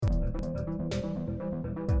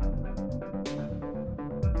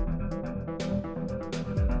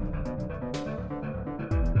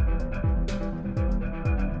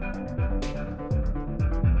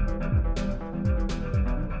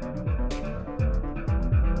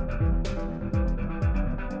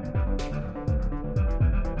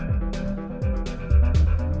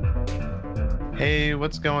Hey,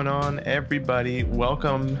 what's going on, everybody?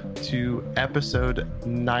 Welcome to episode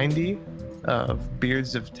 90 of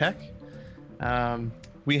Beards of Tech.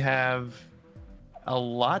 We have a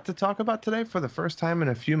lot to talk about today for the first time in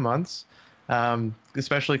a few months,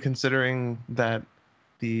 especially considering that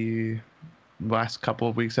the last couple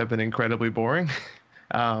of weeks have been incredibly boring.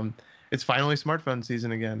 It's finally smartphone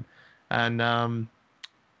season again. And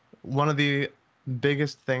one of the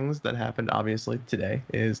biggest things that happened, obviously, today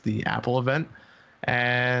is the Apple event.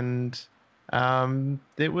 And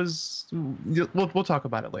it was, we'll talk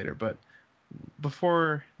about it later. But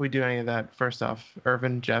before we do any of that, first off,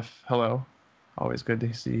 Irvin, Jeff, hello. Always good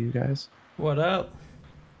to see you guys. What up?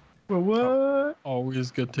 Well, what?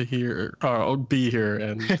 Always good to be here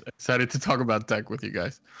and excited to talk about tech with you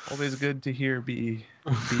guys. Always good to hear be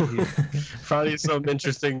here. Probably some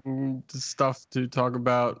interesting stuff to talk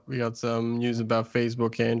about. We got some news about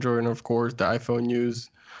Facebook, Android, and of course the iPhone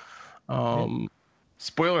news.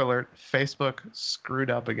 Spoiler alert, Facebook screwed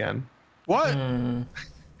up again. What?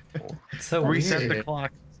 So Reset weird. the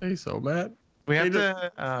clock. Say so, Matt. We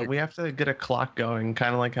have to get a clock going,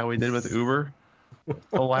 kind of like how we did with Uber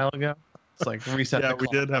a while ago. It's like reset the clock. We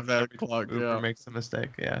did have that clock. Uber makes a mistake.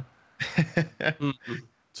 Yeah.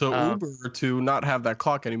 So Uber, to not have that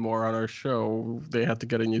clock anymore on our show, they had to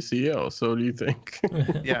get a new CEO. So do you think?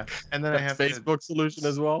 Yeah, and then I have Facebook solution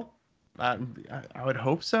as well. I would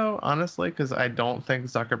hope so, honestly, because I don't think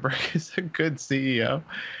Zuckerberg is a good CEO.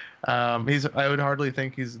 I would hardly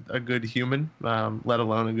think he's a good human, let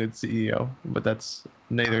alone a good CEO. But that's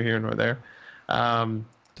neither here nor there.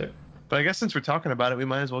 But I guess since we're talking about it, we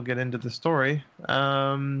might as well get into the story.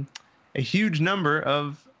 A huge database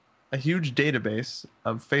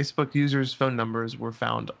of Facebook users' phone numbers were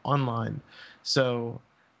found online. So,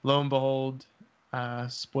 lo and behold,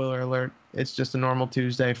 spoiler alert, it's just a normal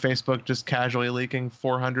Tuesday. Facebook just casually leaking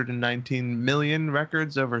 419 million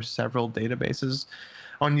records over several databases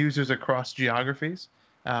on users across geographies.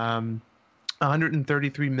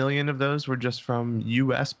 133 million of those were just from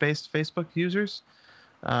US-based Facebook users.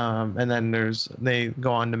 And then they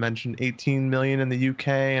go on to mention 18 million in the UK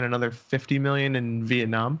and another 50 million in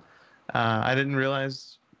Vietnam. I didn't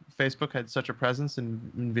realize Facebook had such a presence in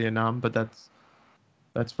Vietnam, but that's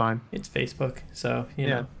fine. It's Facebook, so you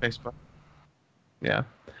know. Facebook. Yeah.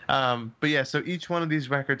 But yeah, so each one of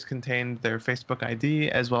these records contained their Facebook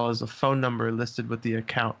ID as well as a phone number listed with the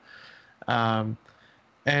account.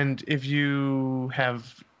 And if you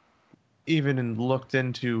have even looked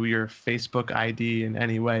into your Facebook ID in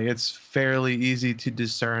any way, it's fairly easy to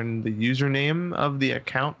discern the username of the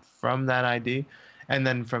account from that ID, and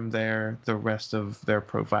then from there, the rest of their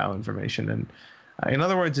profile information. And in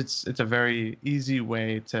other words, it's a very easy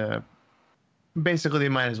way to, basically, they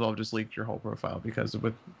might as well have just leaked your whole profile, because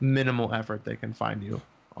with minimal effort, they can find you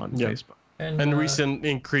on Facebook. And recent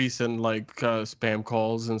increase in spam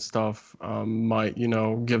calls and stuff might,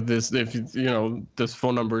 give this, if this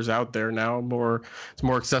phone number is out there now, it's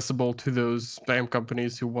more accessible to those spam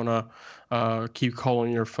companies who want to keep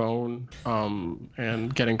calling your phone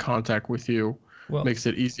and get in contact with you. Well, makes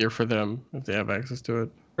it easier for them if they have access to it.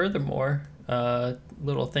 Furthermore, a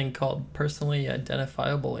little thing called personally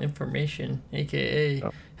identifiable information, aka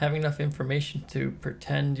having enough information to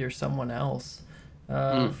pretend you're someone else.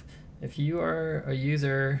 If you are a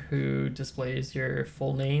user who displays your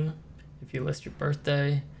full name, if you list your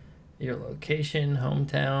birthday, your location,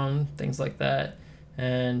 hometown, things like that,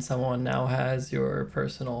 and someone now has your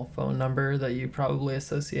personal phone number that you probably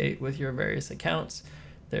associate with your various accounts,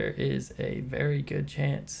 there is a very good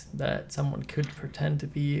chance that someone could pretend to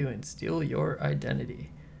be you and steal your identity.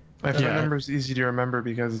 My phone number is easy to remember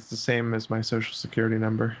because it's the same as my social security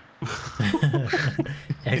number.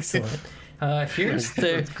 Excellent. Here's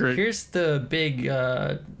the big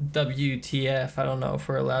WTF. I don't know if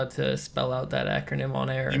we're allowed to spell out that acronym on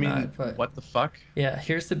air or not. But what the fuck? Yeah,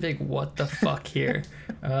 here's the big what the fuck here.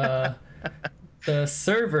 The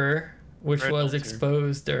server, which was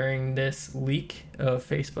exposed during this leak of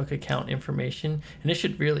Facebook account information, and it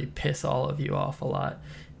should really piss all of you off a lot.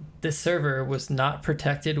 This server was not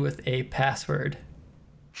protected with a password.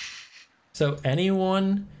 So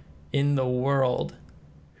anyone in the world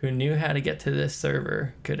who knew how to get to this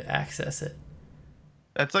server could access it.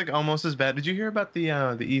 That's almost as bad. Did you hear about the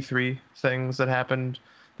E3 things that happened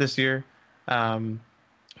this year?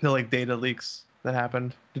 The data leaks that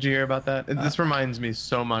happened. Did you hear about that? This reminds me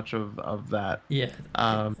so much of that. Yeah.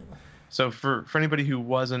 So for anybody who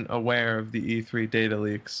wasn't aware of the E3 data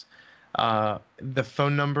leaks, the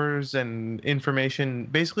phone numbers and information,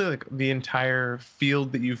 basically the entire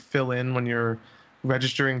field that you fill in when you're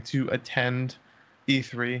registering to attend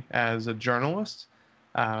E3 as a journalist,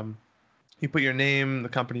 You put your name, the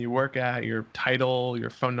company you work at, your title, your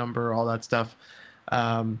phone number, all that stuff.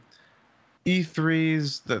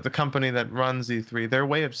 E3's, the company that runs E3, their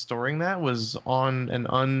way of storing that was on an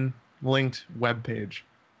unlinked web page.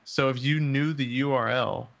 So if you knew the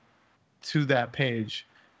URL to that page,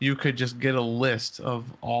 you could just get a list of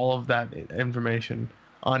all of that information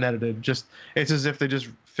unedited. Just it's as if they just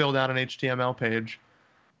filled out an HTML page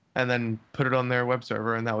and then put it on their web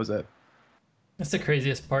server, and that was it. That's the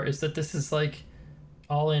craziest part, is that this is like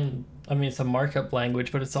all in, I mean, it's a markup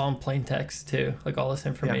language, but it's all in plain text too. Like all this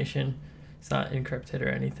information, it's not encrypted or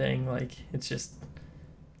anything. Like it's just,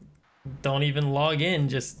 don't even log in.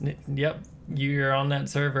 Just, yep, you're on that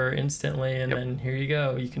server instantly, and then here you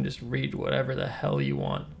go. You can just read whatever the hell you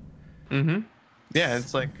want. Mm-hmm. Yeah,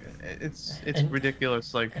 it's like it's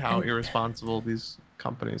ridiculous, like how irresponsible these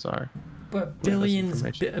companies are. But billions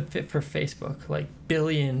for Facebook, like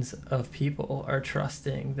billions of people are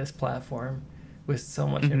trusting this platform with so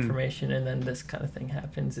much information, and then this kind of thing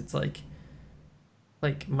happens. It's like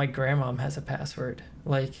my grandmom has a password.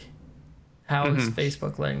 Like, how is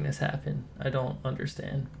Facebook letting this happen? I don't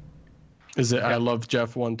understand. Is it I love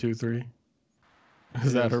Jeff 123?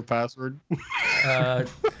 Is that her password?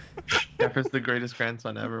 Jeff is the greatest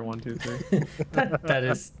grandson ever. 1, 2, 3. That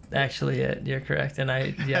is actually it. You're correct. And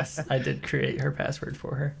I did create her password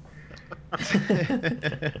for her.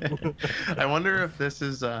 I wonder if this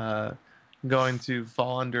is going to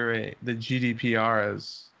fall under the GDPR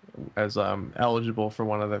as eligible for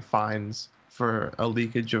one of the fines for a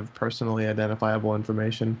leakage of personally identifiable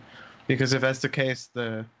information, because if that's the case,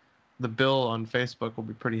 the bill on Facebook will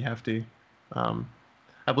be pretty hefty.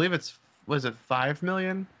 I believe was it 5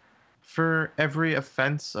 million for every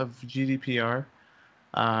offense of GDPR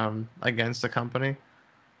against a company.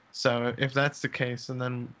 So if that's the case, and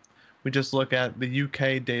then we just look at the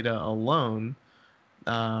UK data alone,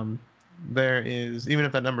 there is, even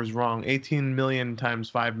if that number is wrong, 18 million times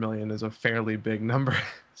 5 million is a fairly big number.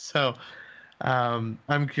 So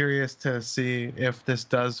I'm curious to see if this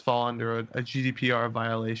does fall under a GDPR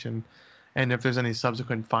violation, and if there's any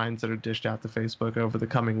subsequent fines that are dished out to Facebook over the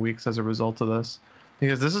coming weeks as a result of this,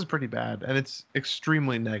 because this is pretty bad, and it's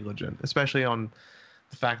extremely negligent, especially on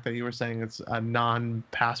the fact that you were saying it's a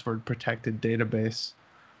non-password protected database.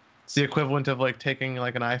 It's the equivalent of like taking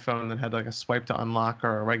like an iPhone that had like a swipe to unlock,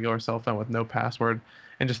 or a regular cell phone with no password,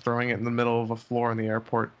 and just throwing it in the middle of a floor in the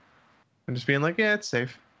airport and just being like, yeah, it's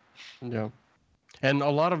safe. Yeah. And a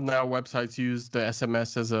lot of now websites use the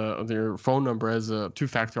SMS as their phone number as a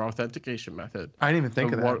two-factor authentication method. I didn't even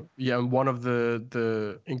think of that. Yeah, and one of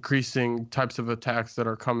the increasing types of attacks that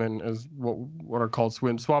are coming is what are called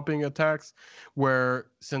SIM swapping attacks, where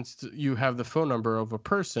since you have the phone number of a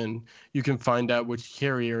person, you can find out which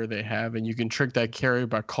carrier they have, and you can trick that carrier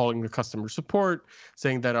by calling the customer support,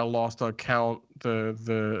 saying that I lost an account,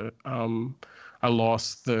 I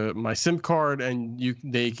lost my SIM card, and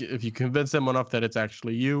if you convince them enough that it's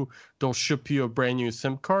actually you, they'll ship you a brand new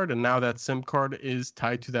SIM card, and now that SIM card is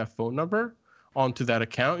tied to that phone number onto that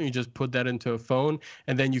account. You just put that into a phone,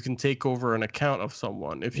 and then you can take over an account of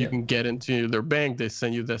someone. If you can get into their bank, they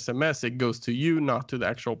send you the SMS. It goes to you, not to the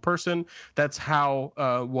actual person. That's how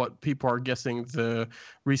what people are guessing the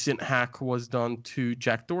recent hack was done to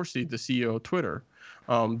Jack Dorsey, the CEO of Twitter.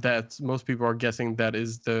 That most people are guessing that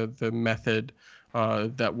is the method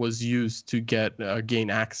that was used to gain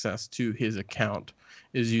access to his account,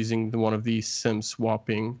 is using one of these SIM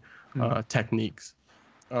swapping techniques.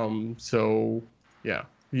 So yeah,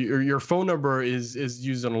 your phone number is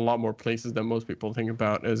used in a lot more places than most people think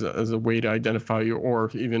about as a way to identify you,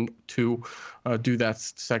 or even to do that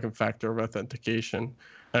second factor of authentication.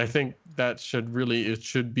 And I think that it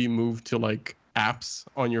should be moved to like apps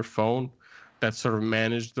on your phone that sort of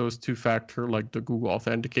manage those two-factor, like the Google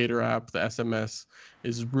Authenticator app. The SMS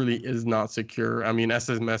is not secure. I mean,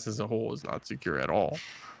 SMS as a whole is not secure at all.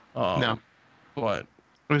 No, but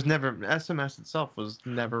SMS itself was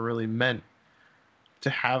never really meant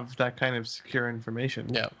to have that kind of secure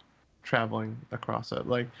information. Yeah, traveling across it.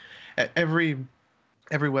 Like every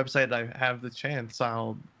website I have the chance,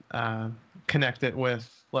 I'll connect it with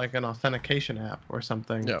like an authentication app or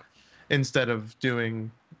something. Yeah. Instead of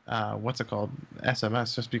doing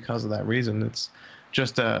SMS, just because of that reason. It's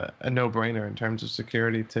just a no-brainer in terms of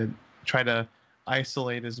security to try to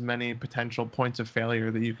isolate as many potential points of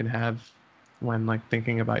failure that you can have when like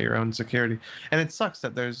thinking about your own security. And it sucks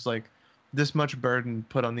that there's like this much burden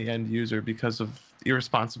put on the end user because of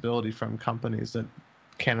irresponsibility from companies that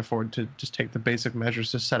can't afford to just take the basic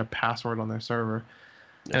measures to set a password on their server.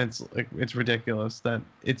 Yeah. And it's ridiculous that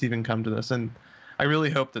it's even come to this. And I really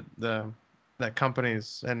hope that the that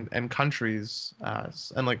companies and countries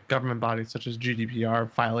and like government bodies such as GDPR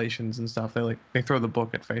violations and stuff, they throw the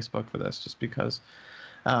book at Facebook for this, just because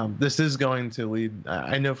this is going to lead.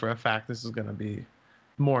 I know for a fact this is going to be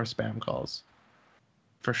more spam calls,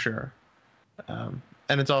 for sure.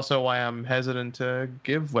 And it's also why I'm hesitant to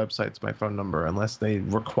give websites my phone number unless they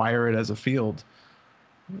require it as a field.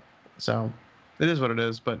 So it is what it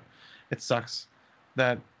is, but it sucks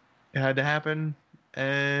that it had to happen.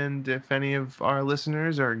 And if any of our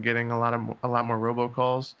listeners are getting a lot more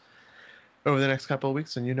robocalls over the next couple of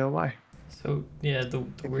weeks, then you know why. So yeah, the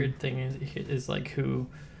weird thing is like who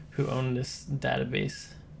owned this database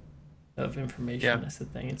of information. Yeah. That's the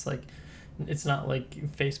thing. It's like, it's not like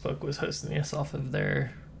Facebook was hosting this off of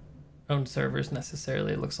their own servers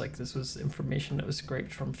necessarily. It looks like this was information that was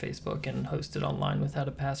scraped from Facebook and hosted online without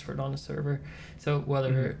a password on a server. So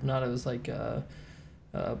whether or not it was like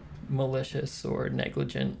malicious or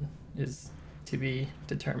negligent is to be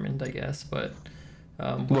determined, I guess. But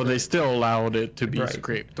well, they still allowed it to be Right.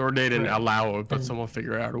 scraped, or they didn't Right. allow it, but And- someone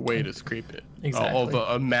figured out a way to scrape it. Exactly. Of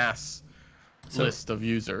a mass So- list of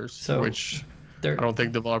users, so which they're I don't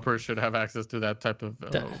think developers should have access to that type of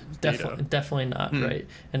data. definitely not, right?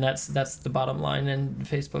 And that's the bottom line. And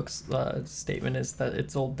Facebook's statement is that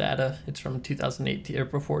it's old data. It's from 2018 or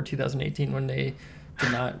before 2018 when they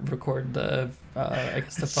did not record the I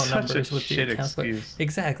guess the phone Such a numbers with the shit accounts. But excuse.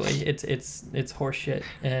 exactly, it's horseshit.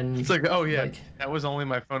 And It's like, oh yeah, like, that was only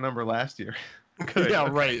my phone number last year. Yeah,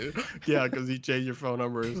 right. Yeah, because you change your phone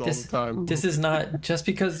numbers all the time. This is not just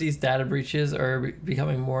because these data breaches are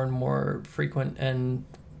becoming more and more frequent and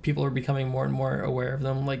people are becoming more and more aware of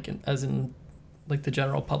them, like as in like the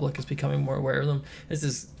general public is becoming more aware of them. This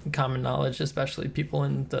is common knowledge, especially people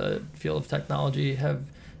in the field of technology have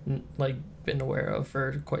like been aware of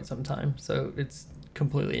for quite some time. So it's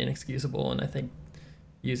completely inexcusable, and I think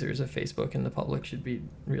users of Facebook and the public should be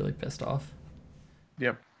really pissed off.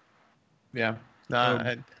 Yep. Yeah.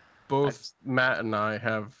 Both Matt and I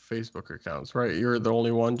have Facebook accounts, right? You're the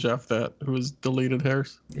only one, Jeff, who has deleted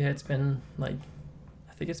hers. Yeah, it's been like,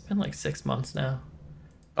 I think it's been like 6 months now.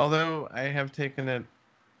 Although I have taken it,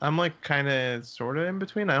 I'm like kind of sort of in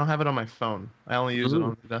between. I don't have it on my phone. I only use it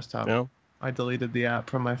on the desktop. Yeah. I deleted the app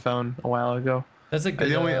from my phone a while ago. That's a good.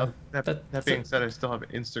 The only that's that being said, I still have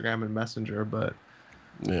Instagram and Messenger, but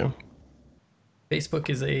Yeah. Facebook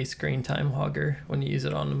is a screen time hogger when you use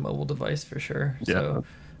it on a mobile device for sure. Yeah. So,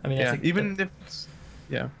 I mean, yeah, that's a, even if it's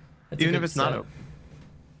that's a even if good it's not step. open.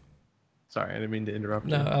 Sorry, I didn't mean to interrupt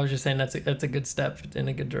No, you. I was just saying that's a good step in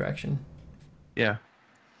a good direction. Yeah.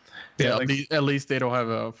 Yeah, like- at least they don't have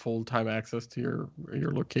a full-time access to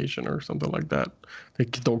your location or something like that. They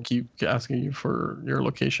don't keep asking you for your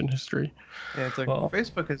location history. Yeah, it's like Well-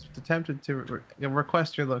 Facebook has attempted to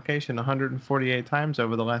request your location 148 times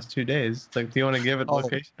over the last 2 days. It's like, do you want to give it Oh.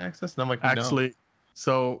 location access? And I'm like, no. Actually,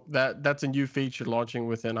 so that's a new feature launching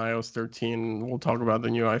within iOS 13. We'll talk about the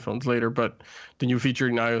new iPhones later, but the new feature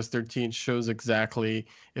in iOS 13 shows exactly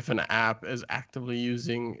if an app is actively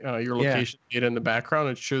using your location data in the background.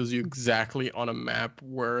 It shows you exactly on a map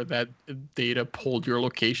where that data pulled your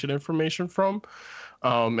location information from,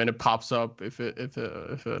 and it pops up if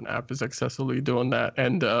an app is successfully doing that.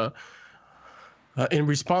 And in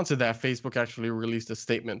response to that, Facebook actually released a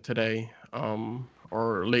statement today,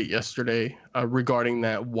 or late yesterday, regarding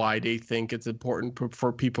that, why they think it's important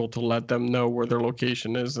for people to let them know where their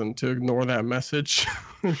location is and to ignore that message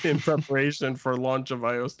in preparation for launch of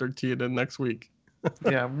iOS 13 in next week.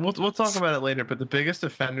 Yeah, we'll talk about it later. But the biggest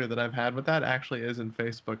offender that I've had with that actually isn't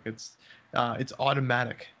Facebook. It's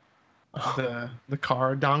automatic. The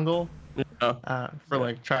car dongle for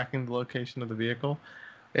like tracking the location of the vehicle.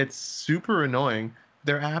 It's super annoying.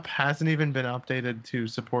 Their app hasn't even been updated to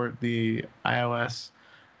support the iOS,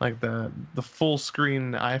 like the full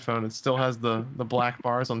screen iPhone. It still has the black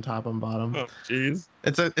bars on top and bottom. Oh, jeez.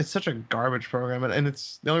 It's such a garbage program, and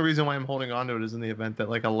it's the only reason why I'm holding on to it is in the event that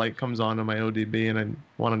like a light comes on in my ODB and I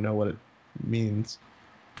want to know what it means.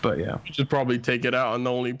 But yeah, You should probably take it out and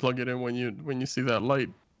only plug it in when you see that light.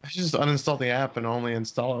 I should just uninstall the app and only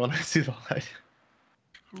install it when I see the light.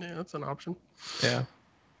 Yeah, that's an option. Yeah,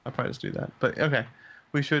 I'll probably just do that. But okay,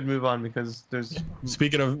 we should move on because there's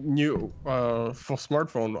Speaking of new for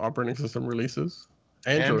smartphone operating system releases,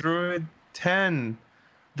 Android 10,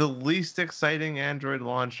 the least exciting Android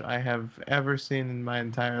launch I have ever seen in my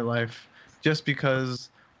entire life, just because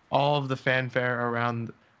all of the fanfare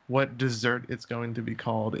around what dessert it's going to be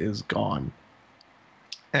called is gone.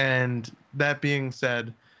 And that being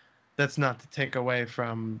said, that's not to take away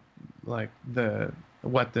from like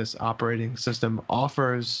what this operating system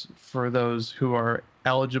offers for those who are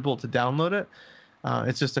eligible to download it.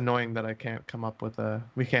 It's just annoying that I can't come up with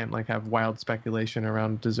we can't like have wild speculation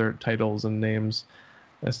around dessert titles and names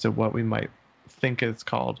as to what we might think it's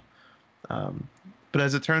called. Um, but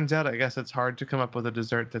as it turns out, I guess it's hard to come up with a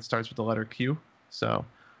dessert that starts with the letter Q. So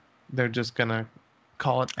they're just gonna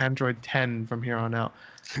call it Android 10 from here on out.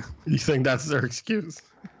 You think that's their excuse?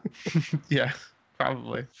 Yeah,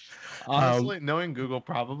 probably. Honestly, knowing Google,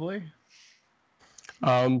 probably.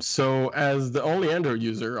 So as the only Android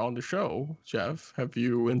user on the show, Jeff, have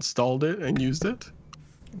you installed it and used it?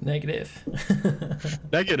 Negative.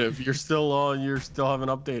 Negative. You still haven't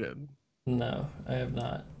updated. No, I have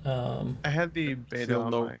not. I had the beta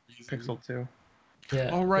on my Pixel 2.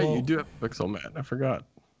 Yeah. Oh right, you do have Pixel, man. I forgot.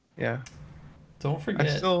 Yeah. Don't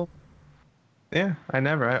forget. I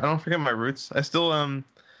don't forget my roots. I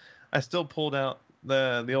still pulled out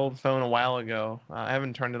the old phone a while ago. I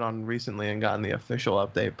haven't turned it on recently and gotten the official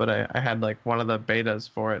update, but I had like one of the betas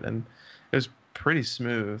for it, and it was pretty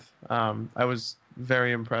smooth. I was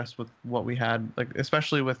very impressed with what we had, like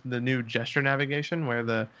especially with the new gesture navigation, where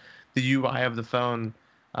the UI of the phone.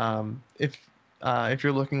 If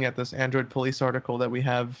you're looking at this Android Police article that we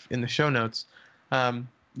have in the show notes,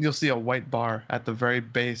 you'll see a white bar at the very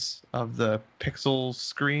base of the Pixel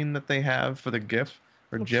screen that they have for the GIF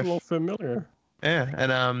or Looks GIF. a little familiar. Yeah,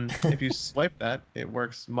 and if you swipe that, it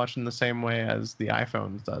works much in the same way as the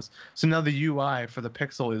iPhone does. So now the UI for the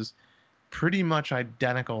Pixel is pretty much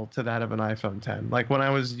identical to that of an iPhone 10. Like when I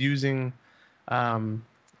was using Android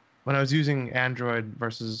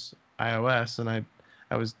versus iOS, and I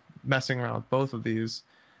was messing around with both of these,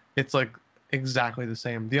 it's like exactly the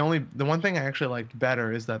same. The one thing I actually liked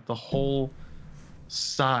better is that the whole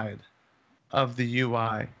side of the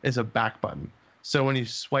UI is a back button. So when you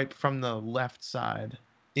swipe from the left side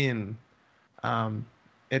in,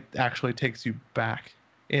 it actually takes you back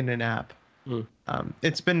in an app.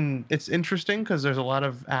 It's interesting because there's a lot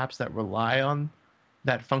of apps that rely on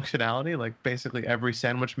that functionality, like basically every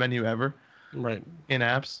sandwich menu ever, right, in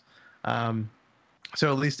apps.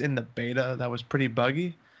 So at least in the beta, that was pretty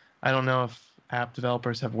buggy. I don't know if app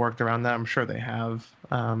developers have worked around that. I'm sure they have.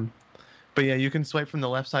 But yeah, you can swipe from the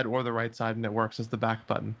left side or the right side, and it works as the back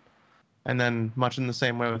button. And then much in the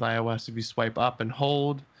same way with iOS, if you swipe up and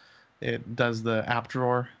hold, it does the app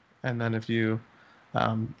drawer. And then if you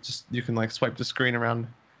you can like swipe the screen around.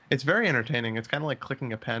 It's very entertaining. It's kind of like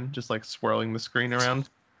clicking a pen, just like swirling the screen around.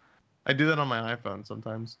 I do that on my iPhone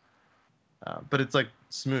sometimes. But it's like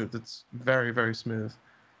smooth. It's very, very smooth.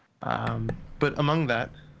 But among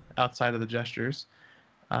that, outside of the gestures,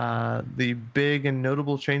 the big and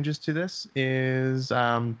notable changes to this is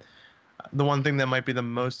the one thing that might be the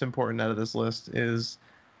most important out of this list is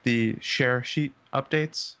the share sheet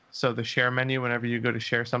updates. So the share menu, whenever you go to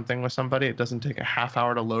share something with somebody, it doesn't take a half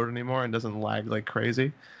hour to load anymore and doesn't lag like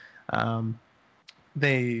crazy.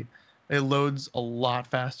 It loads a lot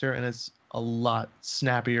faster and it's a lot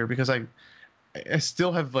snappier because I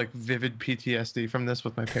still have like vivid PTSD from this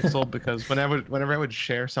with my Pixel because whenever I would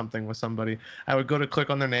share something with somebody, I would go to click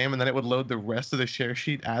on their name and then it would load the rest of the share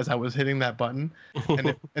sheet as I was hitting that button,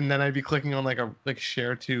 and then I'd be clicking on like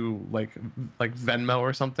share to like Venmo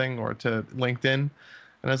or something or to LinkedIn, and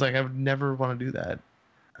I was like I would never want to do that.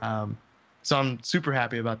 So I'm super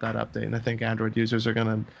happy about that update, and I think Android users are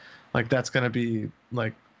gonna that's gonna be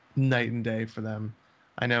like night and day for them.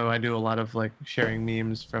 I know I do a lot of like sharing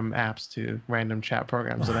memes from apps to random chat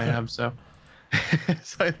programs that I have, so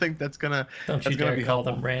so I think that's gonna be call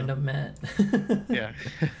them random, Matt. Yeah.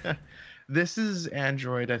 This is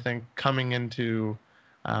Android, I think, coming into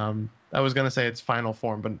I was gonna say its final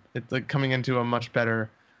form, but it's like coming into a much better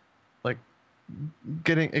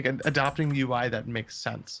adopting UI that makes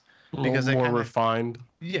sense. Because more refined.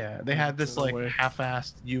 Yeah, they had this like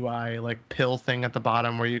half-assed UI like pill thing at the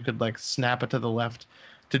bottom where you could like snap it to the left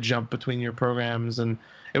to jump between your programs, and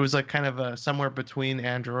it was like kind of somewhere between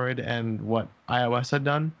Android and what iOS had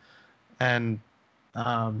done, and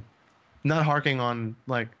not harking on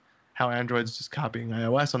like how Android's just copying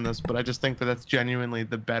iOS on this, but I just think that that's genuinely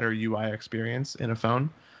the better UI experience in a phone.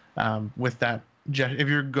 With that, if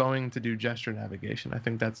you're going to do gesture navigation, I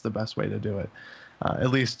think that's the best way to do it,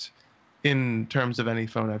 at least in terms of any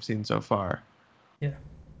phone I've seen so far. Yeah.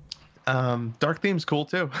 Dark theme's cool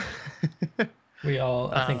too. We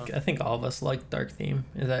all, I think all of us like dark theme.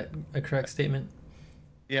 Is that a correct statement?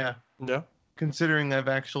 Yeah. Yeah. Considering I've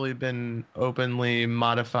actually been openly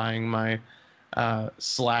modifying my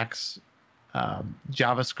Slack's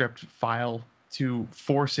JavaScript file to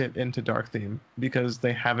force it into dark theme because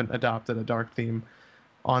they haven't adopted a dark theme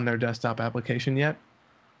on their desktop application yet.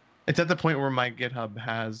 It's at the point where my GitHub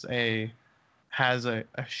has a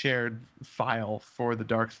shared file for the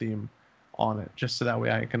dark theme on it, just so that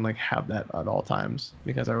way I can like have that at all times,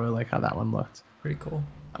 because I really like how that one looked. Pretty cool.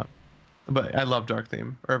 But I love dark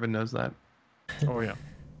theme. Irvin knows that. Oh yeah.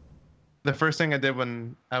 The first thing I did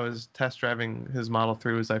when I was test driving his Model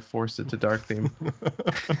 3 was I forced it to dark theme.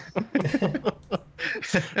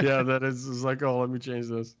 Yeah, that is it's like, oh, let me change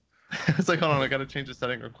this. It's like, hold on, I got to change the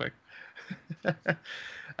setting real quick.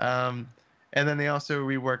 And then they also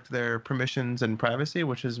reworked their permissions and privacy,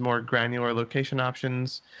 which is more granular location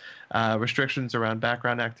options, restrictions around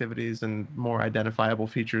background activities, and more identifiable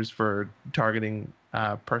features for targeting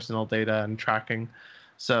personal data and tracking.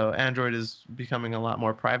 So Android is becoming a lot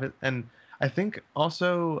more private. And I think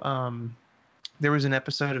also there was an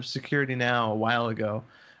episode of Security Now a while ago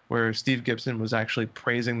where Steve Gibson was actually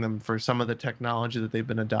praising them for some of the technology that they've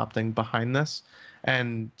been adopting behind this.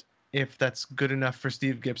 And if that's good enough for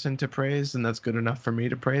Steve Gibson to praise, then that's good enough for me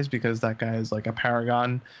to praise, because that guy is like a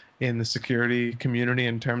paragon in the security community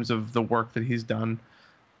in terms of the work that he's done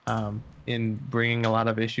in bringing a lot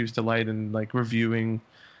of issues to light and like reviewing,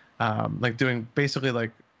 like doing basically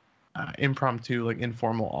like impromptu, like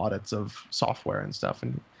informal audits of software and stuff.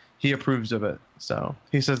 And he approves of it. So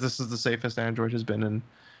he says this is the safest Android has been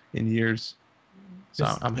in years. So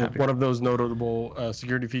I'm happy. One of those notable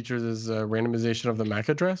security features is randomization of the MAC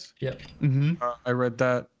address. Yep. Mm-hmm. I read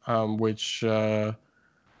that, which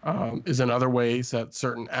is in other ways that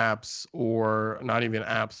certain apps, or not even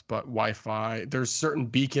apps, but Wi-Fi, there's certain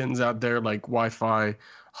beacons out there like Wi-Fi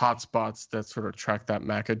hotspots that sort of track that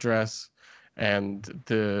MAC address, and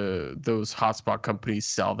those hotspot companies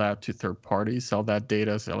sell that to third parties, sell that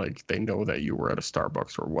data, so like they know that you were at a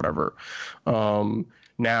Starbucks or whatever.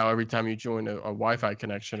 Now, every time you join a Wi-Fi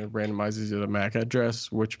connection, it randomizes you the MAC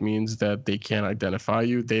address, which means that they can't identify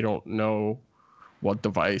you. They don't know what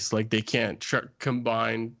device. Like, they can't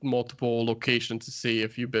combine multiple locations to see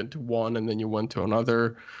if you've been to one and then you went to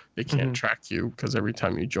another. They can't track you because every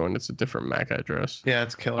time you join, it's a different MAC address. Yeah,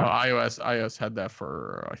 it's killer. iOS had that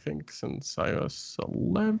for, I think, since iOS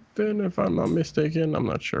 11, if I'm not mistaken. I'm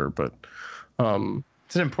not sure, but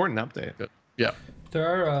it's an important update. Yeah.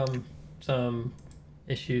 There are some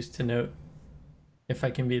issues to note, if I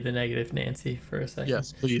can be the negative Nancy for a second.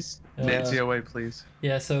 Yes, please. Nancy away, please.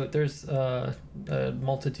 Yeah, so there's a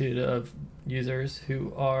multitude of users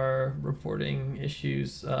who are reporting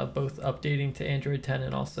issues, both updating to Android 10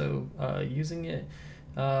 and also using it.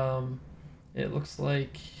 It looks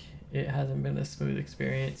like it hasn't been a smooth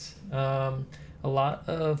experience. A lot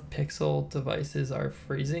of Pixel devices are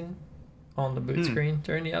freezing on the boot screen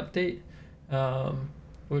during the update,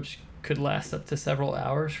 which could last up to several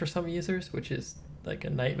hours for some users, which is like a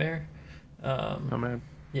nightmare. Oh man.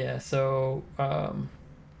 Yeah, so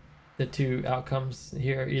the two outcomes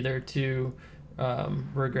here are either to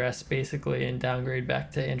regress basically and downgrade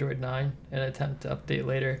back to Android 9 and attempt to update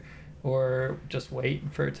later, or just wait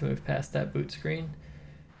for it to move past that boot screen.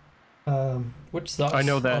 Which sucks. I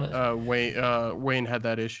know that Wayne had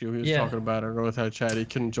that issue. He was talking about it. I don't know if that chat. He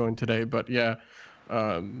couldn't join today, but yeah.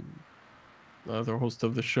 The other host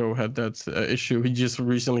of the show had that issue. He just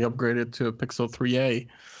recently upgraded to a Pixel 3a,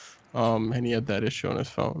 and he had that issue on his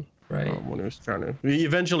phone. Right. When he was trying to, he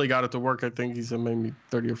eventually got it to work. I think he said maybe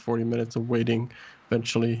 30 or 40 minutes of waiting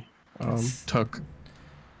eventually took.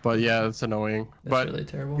 But yeah, it's annoying. That's really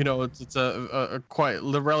terrible. You know, it's a quite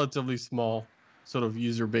relatively small sort of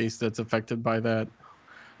user base that's affected by that.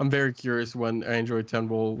 I'm very curious when Android 10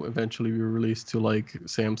 will eventually be released to like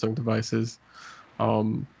Samsung devices.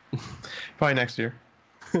 Probably next year.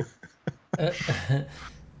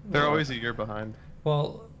 They're always a year behind.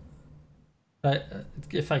 Well,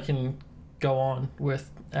 if I can go on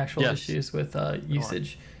with actual issues with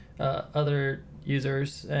usage, other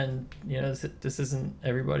users, and you know this isn't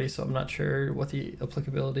everybody, so I'm not sure what the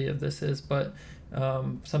applicability of this is, but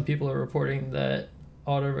some people are reporting that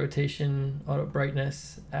auto rotation, auto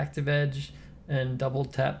brightness, active edge, and double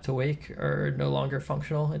tap to wake are no longer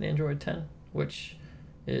functional in Android 10, which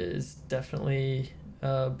is definitely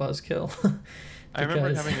a buzzkill. I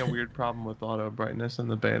remember having a weird problem with auto brightness in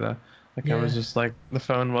the beta. Like I was just like, the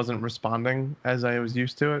phone wasn't responding as I was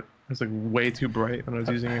used to it. It was like way too bright when I was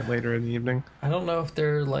using it later in the evening. I don't know if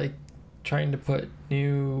they're like trying to put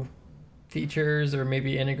new features or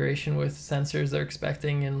maybe integration with sensors they're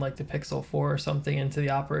expecting in like the Pixel 4 or something into the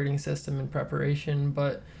operating system in preparation,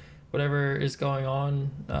 but whatever is going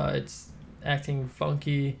on, it's acting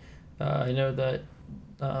funky. I know that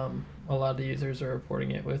a lot of the users are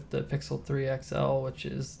reporting it with the Pixel 3 XL, which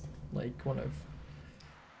is like one of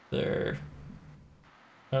their,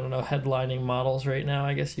 I don't know, headlining models right now,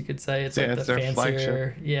 I guess you could say. It's like the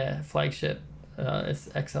fancier, flagship. It's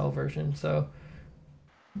XL version. So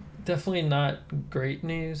Definitely not great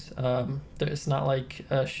news. It's not like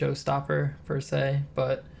a showstopper per se,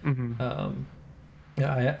 but Mm-hmm. um,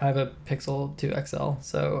 yeah, I have a Pixel 2 XL,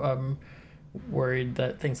 so I'm worried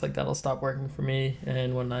that things like that'll stop working for me.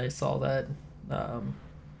 And when I saw that um,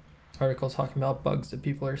 article talking about bugs that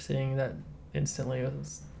people are seeing, that instantly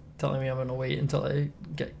was telling me I'm gonna wait until I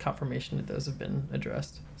get confirmation that those have been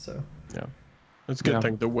addressed. So Yeah, it's a good Yeah.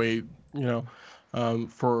 thing to wait. You know,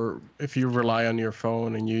 for if you rely on your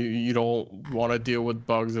phone and you don't want to deal with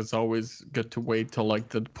bugs, it's always good to wait till like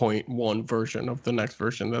the point one version of the next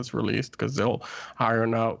version that's released, because they'll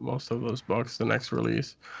iron out most of those bugs the next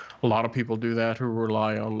release. A lot of people do that who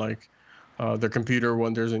rely on like their computer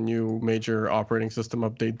when there's a new major operating system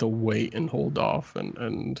update. They'll wait and hold off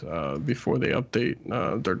and before they update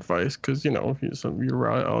their device, because you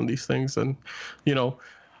rely on these things, and you know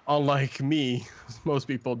unlike me, most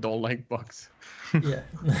people don't like bugs. yeah,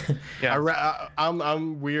 Yeah.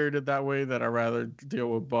 I'm weird that way, that I rather deal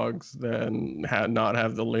with bugs than not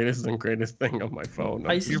have the latest and greatest thing on my phone.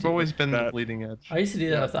 I used to You've do always been the that. bleeding edge. I used to do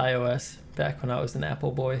that Yeah. with iOS back when I was an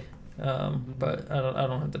Apple boy, Mhm. but I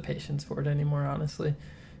don't have the patience for it anymore, honestly.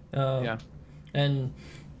 Um, Yeah. And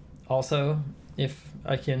also, if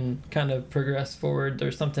I can kind of progress forward,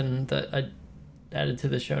 there's something that I added to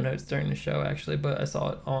the show notes during the show actually, but I saw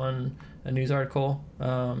it on a news article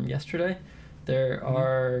yesterday. There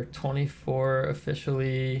are 24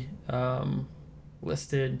 officially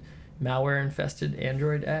listed malware infested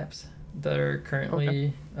Android apps that are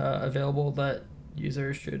currently available that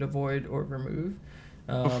users should avoid or remove.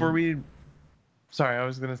 Before we, sorry, I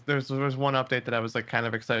was gonna. There's one update that I was like kind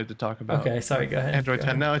of excited to talk about. Okay, sorry, go ahead. Android Go 10.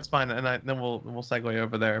 ahead. No, it's fine, and then we'll segue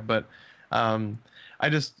over there. But um, I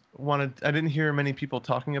just wanted. I didn't hear many people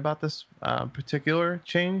talking about this particular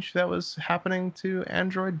change that was happening to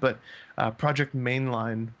Android, but Project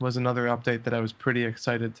Mainline was another update that I was pretty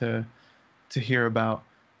excited to hear about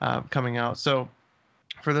coming out. So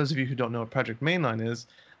for those of you who don't know what Project Mainline is,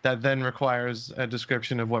 that then requires a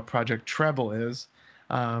description of what Project Treble is,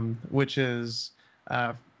 which is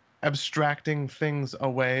uh, abstracting things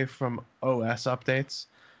away from OS updates.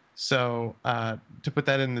 So to put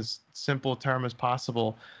that in as simple term as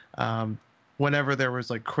possible, um, whenever there was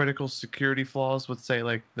like critical security flaws with say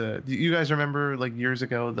like you guys remember like years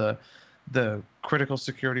ago the critical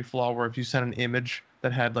security flaw where if you sent an image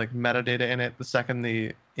that had like metadata in it, the second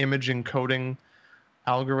the image encoding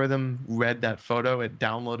algorithm read that photo, it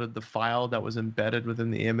downloaded the file that was embedded within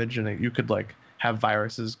the image, and you could like have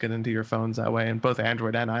viruses get into your phones that way. And both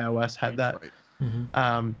Android and iOS had that. Right.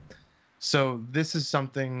 Mm-hmm. So this is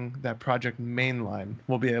something that Project Mainline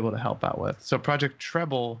will be able to help out with. So Project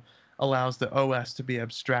Treble allows the OS to be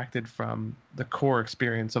abstracted from the core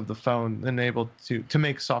experience of the phone and able to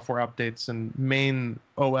make software updates and main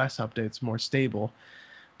OS updates more stable.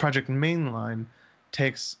 Project Mainline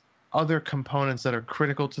takes other components that are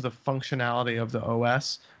critical to the functionality of the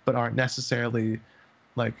OS, but aren't necessarily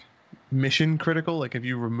like mission critical. Like if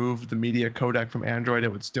you remove the media codec from Android,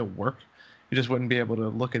 it would still work. You just wouldn't be able to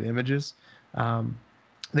look at images. Um,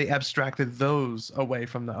 they abstracted those away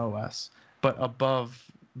from the OS, but above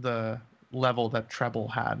the level that Treble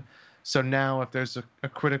had. So now, if there's a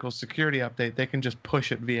critical security update, they can just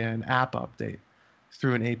push it via an app update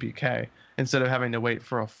through an APK instead of having to wait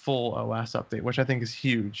for a full OS update, which I think is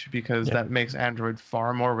huge because Yeah. that makes Android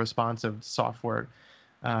far more responsive to software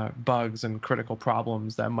bugs and critical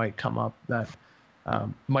problems that might come up that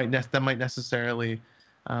might necessarily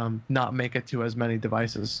not make it to as many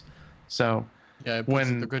devices. So Yeah, it puts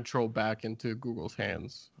the control back into Google's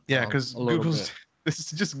hands. yeah, because a little Google's bit. this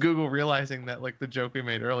is just Google realizing that like the joke we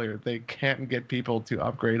made earlier, they can't get people to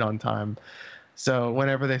upgrade on time. So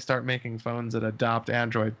whenever they start making phones that adopt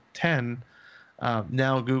Android 10,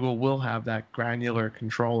 now Google will have that granular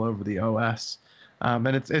control over the OS. And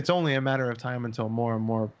it's only a matter of time until more and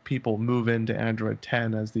more people move into Android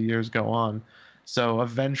 10 as the years go on. So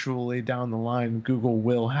eventually down the line, Google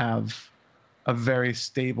will have a very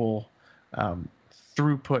stable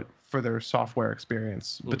throughput for their software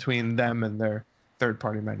experience between them and their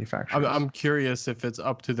third-party manufacturers. I'm curious if it's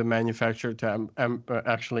up to the manufacturer to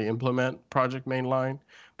actually implement Project Mainline,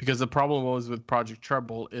 because the problem was with Project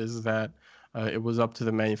Treble is that it was up to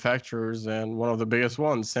the manufacturers, and one of the biggest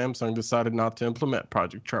ones, Samsung, decided not to implement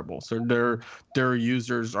Project Treble, so their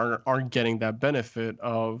users aren't getting that benefit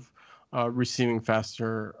of receiving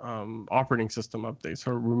faster operating system updates,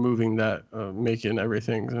 or removing that, making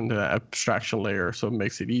everything into the abstraction layer, so it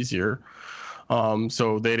makes it easier.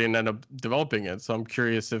 So they didn't end up developing it. So I'm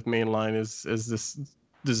curious if Mainline is this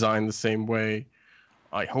designed the same way,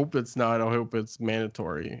 I hope it's not. I hope it's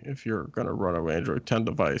mandatory if you're going to run an Android 10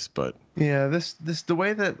 device. But Yeah, this the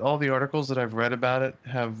way that all the articles that I've read about it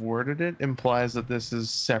have worded it implies that this is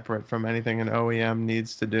separate from anything an OEM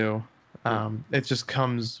needs to do. It just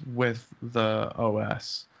comes with the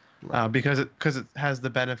OS because it has the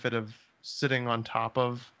benefit of sitting on top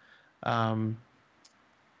of,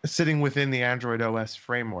 sitting within the Android OS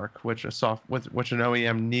framework, which which an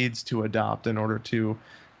OEM needs to adopt in order to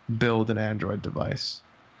build an Android device.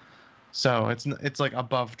 So it's like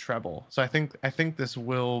above treble. So I think this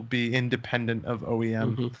will be independent of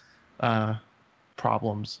OEM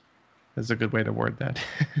problems. Is a good way to word that.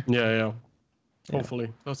 yeah.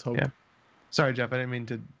 Hopefully, let's hope. Yeah. Sorry, Jeff. I didn't mean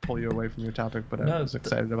to pull you away from your topic, but I was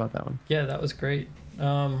excited about that one. Yeah, that was great.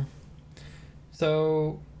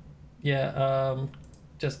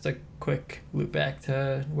 Just a quick loop back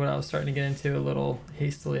to what I was starting to get into a little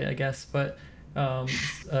hastily, I guess, but a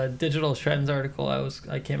Digital Trends article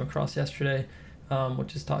I came across yesterday,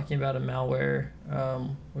 which is talking about a malware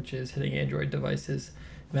which is hitting Android devices.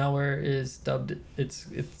 Malware is dubbed,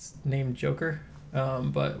 it's named Joker,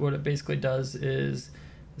 but what it basically does is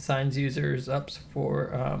assigns users up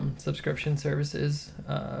for subscription services,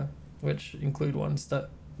 which include ones that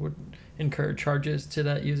would incur charges to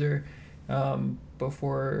that user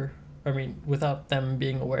without them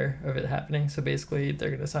being aware of it happening. So basically, they're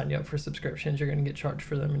going to sign you up for subscriptions. You're going to get charged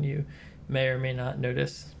for them, and you may or may not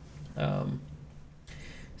notice.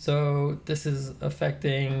 So this is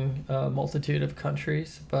affecting a multitude of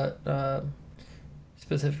countries, but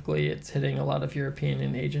specifically, it's hitting a lot of European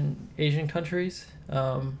and Asian countries.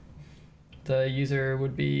 The user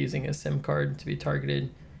would be using a SIM card to be targeted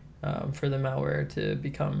for the malware to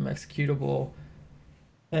become executable.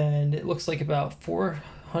 And it looks like about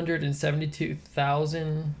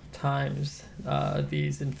 472,000 times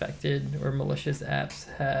these infected or malicious apps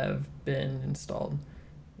have been installed.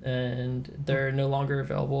 And they're no longer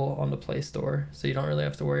available on the Play Store, so you don't really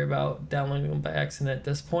have to worry about downloading them by accident at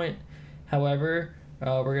this point. However,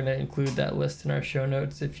 we're going to include that list in our show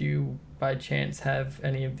notes. If you by chance have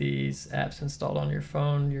any of these apps installed on your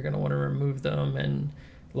phone, you're going to want to remove them and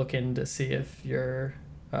look in to see if you're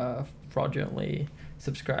fraudulently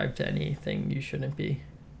subscribed to anything you shouldn't be.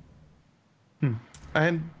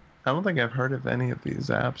 I don't think I've heard of any of these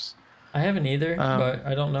apps. I haven't either, but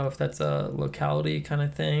I don't know if that's a locality kind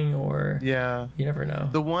of thing or you never know.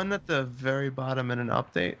 The one at the very bottom in an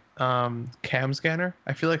update, Cam Scanner,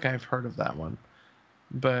 I feel like I've heard of that one,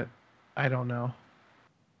 but I don't know.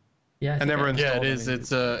 Yeah, I never installed it is.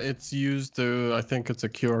 It's used to. I think it's a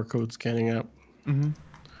QR code scanning app. Mm-hmm.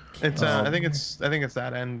 It's. I think it's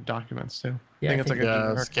that and documents too. Yeah, I think it's like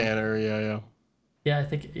a scanner. Yeah, I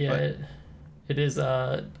think it is.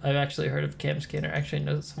 I've actually heard of Cam Scanner. I actually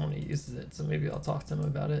know someone who uses it, so maybe I'll talk to them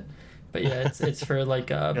about it. But yeah, it's for like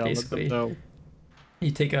basically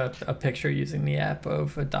you take a picture using the app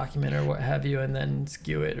of a document or what have you, and then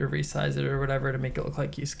skew it or resize it or whatever to make it look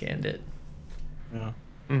like you scanned it. Yeah.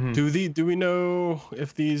 Mm-hmm. Do we know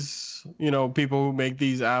if these people who make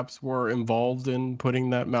these apps were involved in putting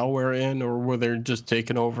that malware in, or were they just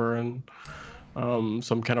taken over and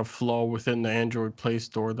some kind of flaw within the Android Play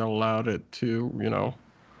Store that allowed it to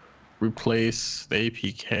replace the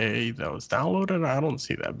APK that was downloaded? I don't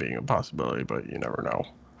see that being a possibility, but you never know.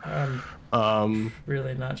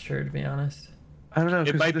 Really not sure, to be honest. I don't know.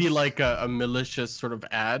 It might be like a malicious sort of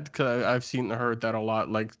ad, because I've heard that a lot.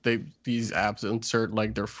 Like these apps insert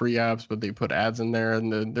like their free apps, but they put ads in there,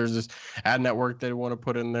 and then there's this ad network they want to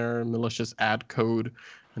put in there, malicious ad code,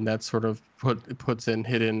 and that sort of puts in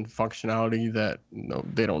hidden functionality that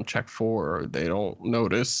they don't check for or they don't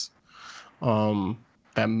notice.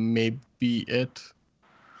 That may be it.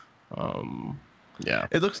 Yeah.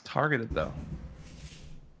 It looks targeted though.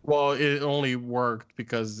 Well, it only worked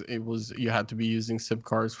because you had to be using SIM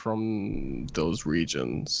cards from those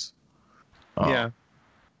regions.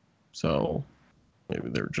 So maybe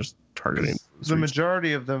they're just targeting the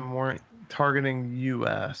majority of them weren't targeting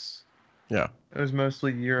US. Yeah. It was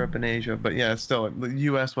mostly Europe and Asia, but yeah, still the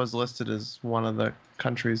US was listed as one of the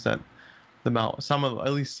countries that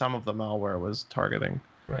at least some of the malware was targeting.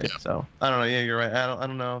 Right. Yeah. So I don't know. Yeah, you're right. I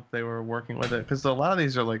don't know if they were working with it, because a lot of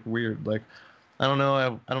these are like weird. Like I don't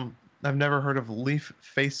know. I've never heard of Leaf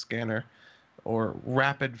Face Scanner or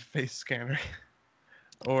Rapid Face Scanner.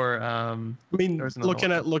 Or I mean,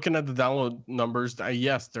 looking at the download numbers,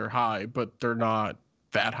 yes, they're high, but they're not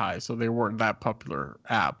that high, so they weren't that popular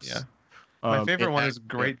apps. Yeah. My favorite one is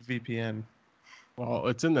Great VPN. Well,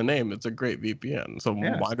 it's in the name. It's a great VPN, so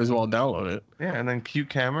Yeah. might as well download it. Yeah, and then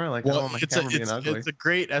cute camera. Like, I don't want my camera being ugly. It's a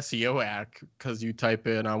great SEO hack because you type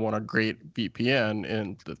in "I want a great VPN"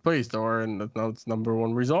 in the Play Store, and that's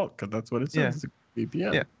 #1 result because that's what it says. It's a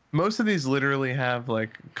VPN. Yeah. Most of these literally have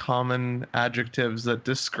like common adjectives that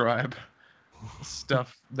describe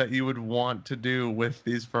stuff that you would want to do with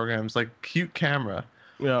these programs, like cute camera.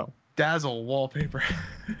 Yeah. Dazzle wallpaper.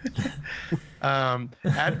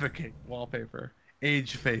 Advocate wallpaper.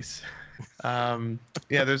 Age face.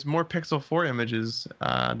 There's more Pixel 4 images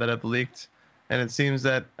that have leaked, and it seems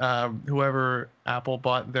that whoever Apple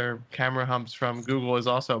bought their camera humps from, Google is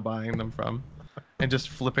also buying them from and just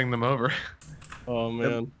flipping them over. Oh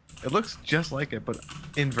man, it looks just like it, but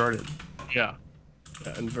inverted. Yeah,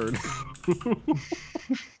 inverted.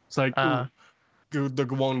 It's like the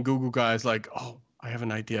one Google guy is like, oh, I have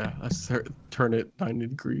an idea. Let's turn it 90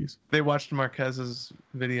 degrees. They watched Marquez's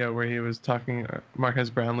video where he was talking,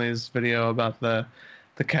 Marquez Brownlee's video about the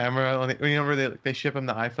camera. Remember they ship him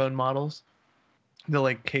the iPhone models, the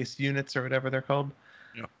like case units or whatever they're called.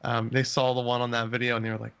 Yeah. They saw the one on that video and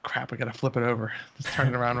they were like, "Crap, we gotta flip it over. Just turn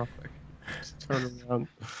it around real quick." Just turn it around.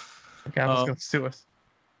 Okay, Apple's gonna sue us.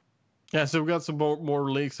 Yeah, so we got some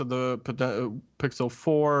more leaks of the Pixel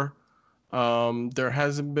 4. There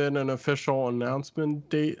hasn't been an official announcement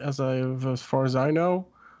date as far as I know,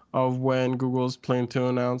 of when Google's planning to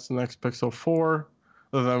announce the next Pixel 4,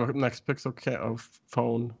 the next Pixel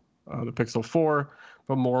phone, the Pixel 4.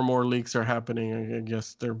 But more and more leaks are happening. I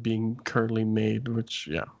guess they're being currently made, which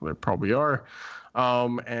they probably are,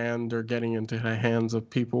 and they're getting into the hands of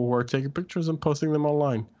people who are taking pictures and posting them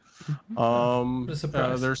online.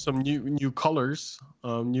 There's some new colors,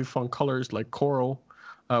 new fun colors like coral.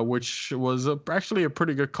 Which was actually a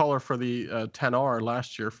pretty good color for the XR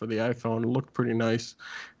last year for the iPhone. It looked pretty nice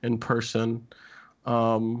in person.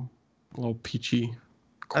 A little peachy.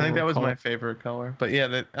 I think that was my favorite color. But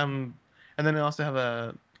yeah, and then they also have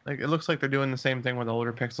it looks like they're doing the same thing with the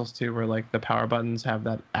older Pixels too, where like the power buttons have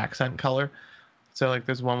that accent color. So like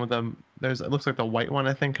there's one with it looks like the white one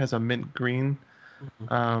I think has a mint green.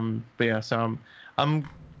 Mm-hmm. But yeah, so I'm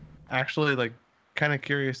actually like kind of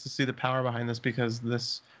curious to see the power behind this because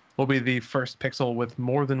this will be the first Pixel with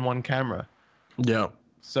more than one camera. Yeah.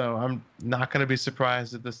 So I'm not going to be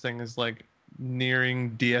surprised if this thing is like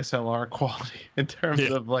nearing DSLR quality in terms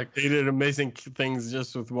of like. They did amazing things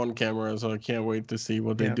just with one camera, so I can't wait to see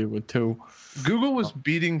what they do with two. Google was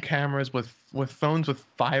beating cameras with phones with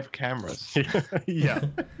 5 cameras. Yeah.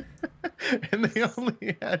 And they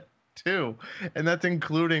only had 2, and that's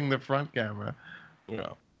including the front camera. Yeah.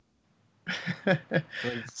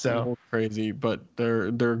 It's so crazy, but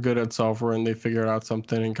they're good at software and they figured out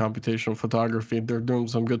something in computational photography. They're doing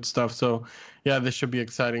some good stuff. So yeah, this should be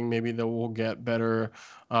exciting. Maybe they will get better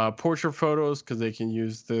portrait photos because they can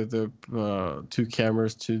use the 2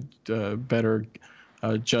 cameras to better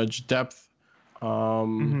judge depth.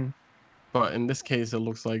 But in this case, it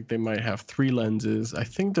looks like they might have 3 lenses. I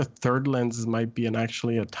think the third lens might be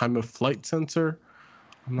actually a time of flight sensor.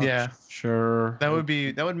 I'm not sure. That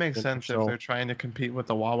would make sense if they're trying to compete with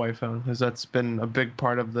the Huawei phone, because that's been a big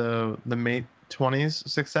part of the Mate 20's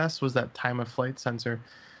success was that time of flight sensor,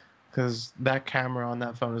 because that camera on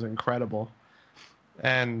that phone is incredible,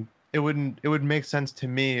 and it would make sense to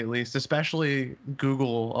me at least, especially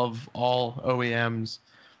Google of all OEMs,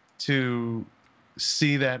 to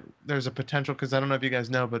see that there's a potential, because I don't know if you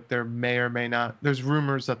guys know, but there may or may not. There's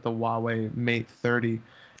rumors that the Huawei Mate 30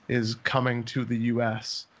 is coming to the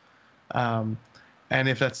US. And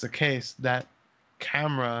if that's the case, that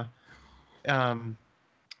camera,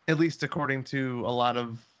 at least according to a lot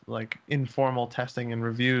of like informal testing and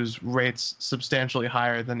reviews, rates substantially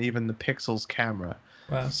higher than even the Pixel's camera.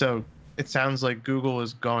 Wow. So it sounds like Google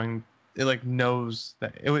is knows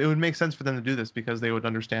that it would make sense for them to do this, because they would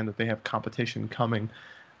understand that they have competition coming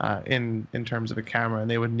in terms of a camera,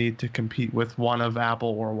 and they would need to compete with one of Apple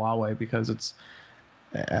or Huawei, because it's,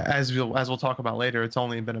 as we'll talk about later, it's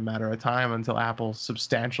only been a matter of time until Apple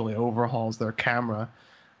substantially overhauls their camera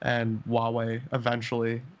and Huawei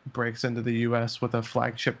eventually breaks into the US with a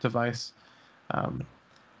flagship device.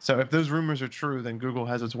 So if those rumors are true, then Google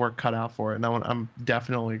has its work cut out for it. And I'm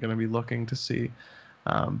definitely going to be looking to see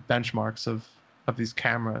benchmarks of these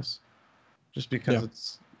cameras, just because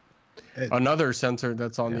it's another sensor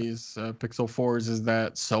that's on these Pixel 4s is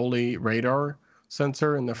that Soli radar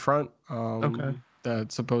sensor in the front.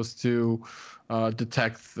 That's supposed to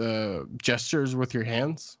detect the gestures with your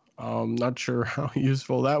hands. Not sure how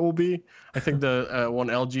useful that will be. I think the one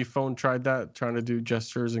LG phone tried that, trying to do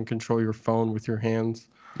gestures and control your phone with your hands.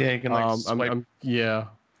 Yeah, you can like swipe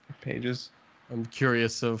pages. I'm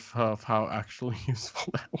curious of how actually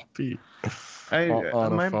useful that will be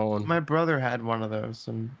on my a phone. my brother had one of those,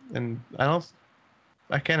 and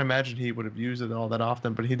I can't imagine he would have used it all that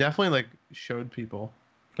often, but he definitely like showed people.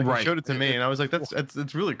 Like he Right. showed it to me, and I was like,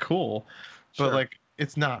 it's really cool, but Sure. like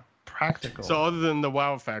it's not practical. So other than the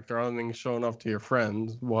wow factor, other than showing off to your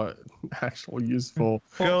friends, what actual useful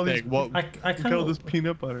Well, thing? What I Look kind at all of this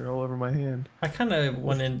peanut butter all over my hand. I kind of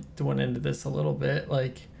went into this a little bit.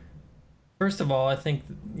 Like, first of all, I think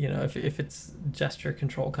if it's gesture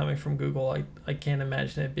control coming from Google, I can't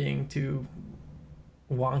imagine it being too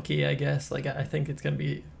wonky. I guess like I think it's gonna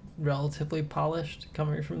be relatively polished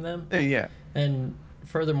coming from them. Yeah. And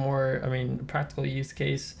furthermore, I mean, practical use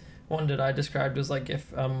case one that I described was like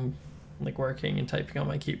if I'm like working and typing on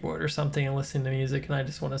my keyboard or something and listening to music and I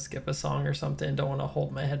just want to skip a song or something, don't want to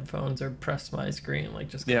hold my headphones or press my screen, like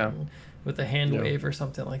just with a hand wave or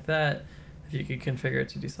something like that. If you could configure it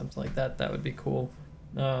to do something like that, that would be cool.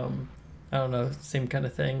 I don't know, same kind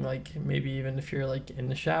of thing. Like maybe even if you're like in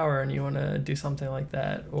the shower and you want to do something like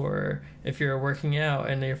that, or if you're working out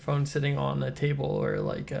and your phone's sitting on a table or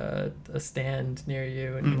like a stand near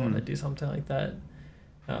you and you want to do something like that.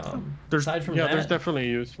 Aside from that, there's definitely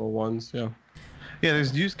useful ones. Yeah. Yeah,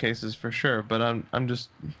 there's use cases for sure, but I'm just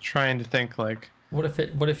trying to think like what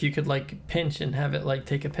if you could like pinch and have it like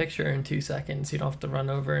take a picture in 2 seconds? You don't have to run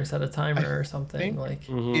over and set a timer or something like.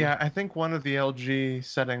 Yeah, I think one of the LG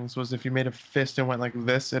settings was if you made a fist and went like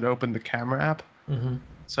this, it opened the camera app.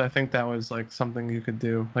 So I think that was like something you could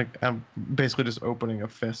do. Like I'm basically just opening a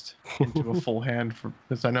fist into a full hand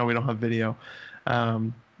because I know we don't have video.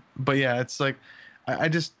 But yeah, it's like I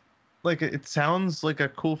just like it sounds like a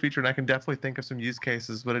cool feature, and I can definitely think of some use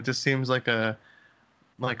cases, but it just seems like a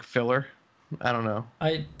filler. I don't know.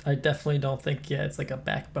 I definitely don't think it's like a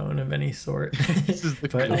backbone of any sort. This is the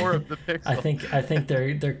core of the Pixel. I think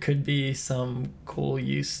there could be some cool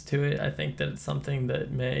use to it. I think that it's something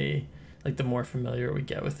that may, like, the more familiar we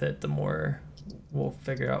get with it, the more we'll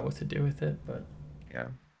figure out what to do with it. But yeah,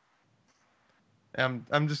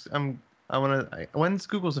 when's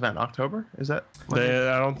Google's event? October? Is that?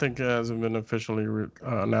 I don't think it hasn't been officially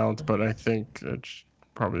announced, but I think it's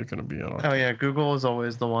probably going to be on. Oh yeah, Google is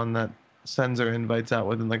always the one that sends their invites out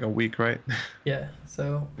within like a week, right? Yeah.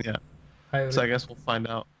 So yeah. I guess we'll find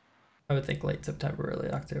out. I would think late September,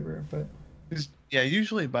 early October, but yeah,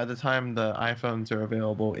 usually by the time the iPhones are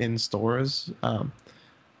available in stores,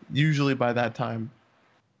 usually by that time,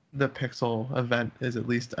 the Pixel event is at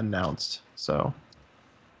least announced. So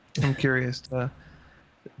I'm curious to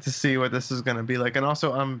see what this is going to be like, and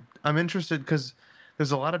also I'm interested because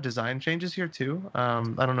there's a lot of design changes here too. I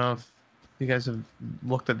don't know if you guys have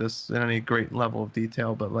looked at this in any great level of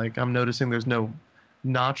detail, but like I'm noticing there's no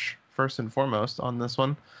notch first and foremost on this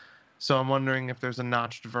one. So I'm wondering if there's a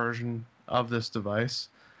notched version of this device.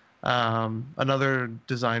 Another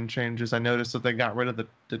design change is I noticed that they got rid of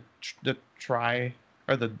the tri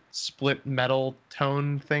or the split metal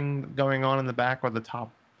tone thing going on in the back, where the top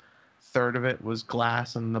third of it was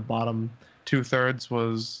glass and the bottom 2/3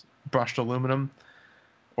 was brushed aluminum.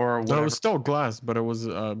 Or no, it was still glass, but it was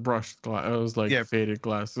brushed glass. It was like faded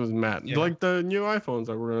glass. It was matte, like the new iPhones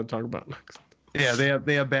that we're going to talk about next. Yeah,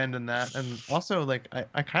 they abandoned that, and also like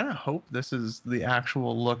I kind of hope this is the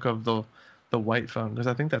actual look of the white phone, because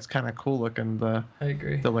I think that's kind of cool looking. I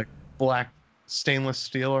agree. The like black stainless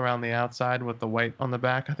steel around the outside with the white on the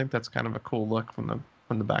back. I think that's kind of a cool look from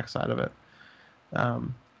the back side of it.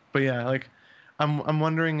 But yeah, like I'm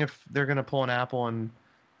wondering if they're gonna pull an Apple and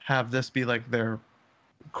have this be like their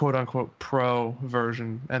quote unquote pro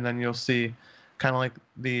version, and then you'll see kind of like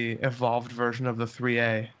the evolved version of the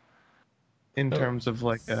 3A in terms of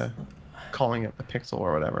like calling it the Pixel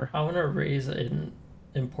or whatever. I want to raise an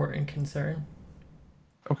important concern.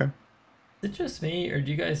 Okay. Is it just me, or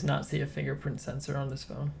do you guys not see a fingerprint sensor on this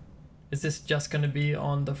phone? Is this just going to be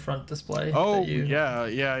on the front display? Oh,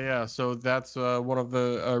 yeah. So that's one of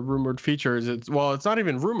the rumored features. It's not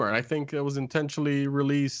even rumored. I think it was intentionally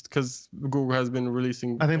released because Google has been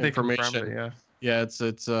releasing information. They confirmed it, yeah. Yeah,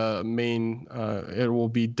 it's main. It will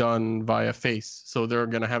be done via Face, so they're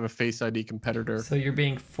gonna have a Face ID competitor. So you're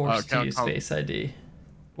being forced to use Face ID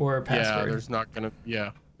or a password.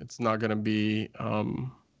 Yeah, it's not gonna be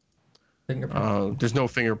fingerprint. There's no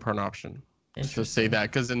fingerprint option. To say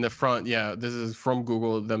that, because in the front, this is from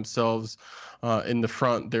Google themselves. In the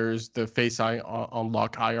front, there's the Face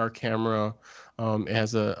Unlock IR camera. It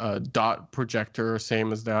has a dot projector,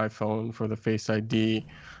 same as the iPhone for the Face ID.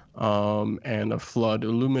 And a flood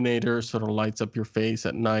illuminator sort of lights up your face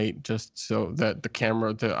at night, just so that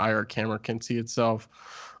the IR camera can see itself.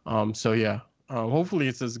 Hopefully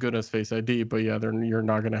it's as good as Face ID, but yeah, you're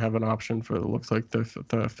not gonna have an option for it looks like the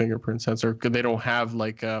fingerprint sensor. They don't have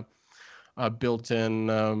like a built-in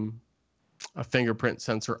a fingerprint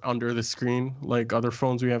sensor under the screen like other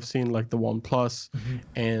phones we have seen, like the OnePlus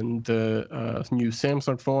and the new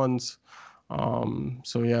Samsung phones.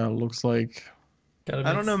 So yeah, it looks like.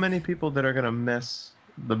 I don't know many people that are gonna miss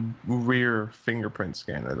the rear fingerprint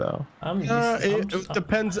scanner though. It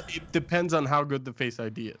depends. It depends on how good the Face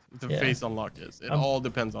ID is. The Face Unlock is. It all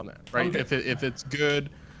depends on that, right? If it's good,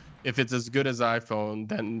 if it's as good as iPhone,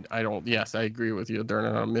 then I don't. Yes, I agree with you. They're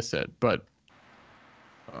not gonna miss it, but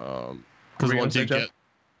because once you get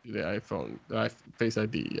the iPhone, Face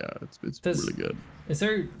ID, yeah, it's really good. Is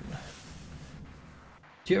there?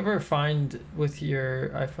 Do you ever find with your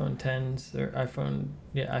iPhone 10s or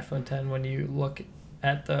iPhone 10 when you look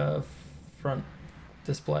at the front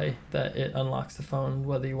display that it unlocks the phone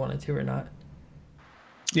whether you want it to or not?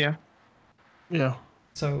 Yeah.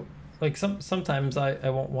 So like sometimes I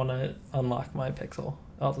won't want to unlock my Pixel.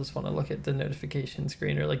 I'll just want to look at the notification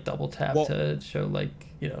screen or like double tap to show like,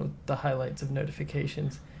 you know, the highlights of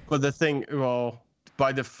notifications. But the thing,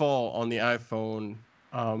 by default on the iPhone,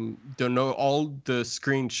 all the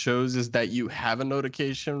screen shows is that you have a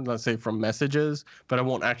notification, let's say from messages, but it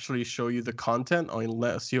won't actually show you the content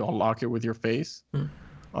unless you unlock it with your face.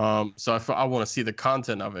 So if I want to see the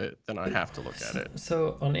content of it, then I have to look at it.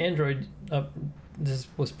 So on Android, this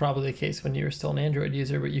was probably the case when you were still an Android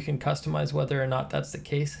user, but you can customize whether or not that's the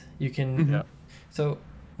case. You can, so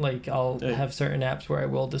like I'll have certain apps where I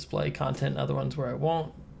will display content, other ones where I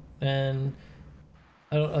won't, and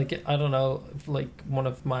I don't know if like one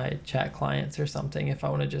of my chat clients or something, if I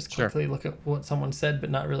want to just quickly look at what someone said but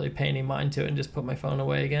not really pay any mind to it and just put my phone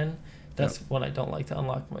away again, that's when I don't like to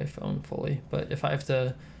unlock my phone fully. But if I have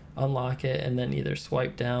to unlock it and then either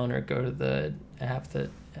swipe down or go to the app that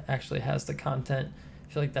actually has the content,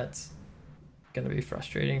 I feel like that's going to be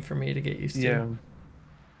frustrating for me to get used to.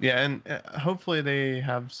 Yeah, and hopefully they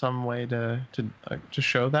have some way to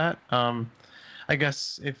show that. I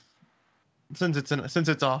guess since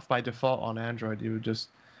it's off by default on Android, you would just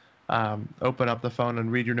open up the phone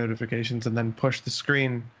and read your notifications and then push the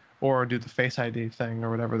screen or do the Face ID thing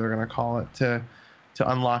or whatever they're going to call it to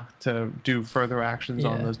unlock, to do further actions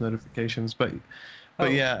on those notifications. But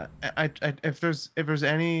yeah, if there's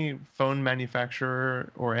any phone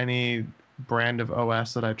manufacturer or any brand of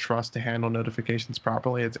OS that I trust to handle notifications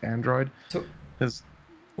properly, it's Android, because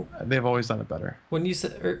they've always done it better. When you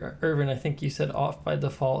said Irvin, I think you said off by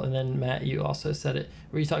default, and then Matt, you also said it.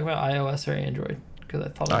 Were you talking about iOS or Android? Because I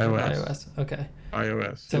thought it was iOS. Okay.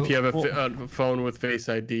 iOS. So if you have a phone with Face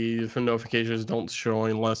ID, the notifications don't show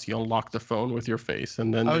unless you unlock the phone with your face,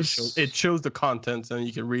 and then it shows the contents, and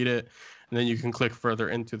you can read it, and then you can click further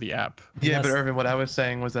into the app. Yeah, but Irvin, what I was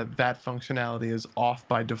saying was that functionality is off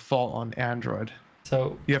by default on Android.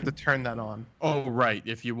 So you have to turn that on. Oh, right.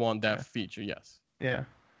 If you want that feature, yes. Yeah.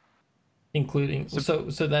 Including so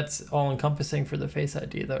that's all encompassing for the Face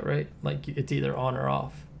ID though, right? Like it's either on or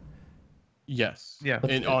off. Yes. Yeah.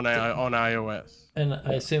 On iOS. And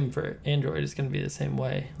I assume for Android it's going to be the same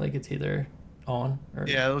way. Like it's either on or.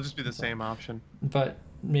 Yeah, it'll just be the same option. But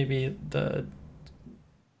maybe the,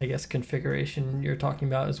 I guess, configuration you're talking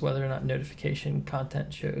about is whether or not notification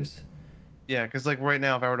content shows. Yeah, because like right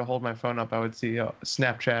now, if I were to hold my phone up, I would see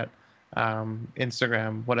Snapchat,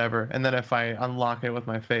 Instagram, whatever, and then if I unlock it with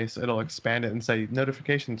my face, it'll expand it and say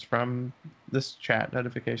notifications from this chat,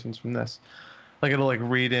 notifications from this. Like it'll like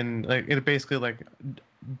read in, like it basically like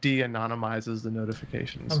de-anonymizes the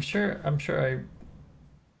notifications. I'm sure I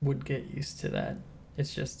would get used to that.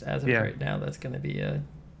 It's just as of right now, that's going to be a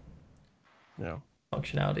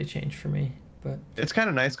functionality change for me. But it's kind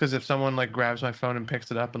of nice because if someone like grabs my phone and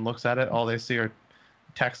picks it up and looks at it, all they see are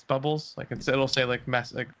text bubbles. Like it'll say like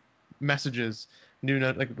messages,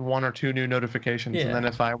 like one or two new notifications, and then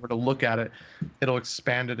if I were to look at it, it'll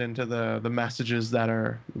expand it into the messages that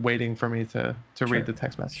are waiting for me to read the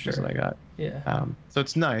text messages that I got. Yeah. So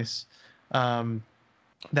it's nice.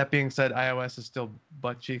 That being said, iOS is still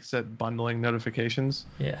butt cheeks at bundling notifications.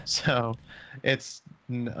 Yeah. So it's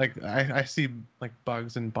like I see like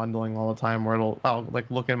bugs in bundling all the time where I'll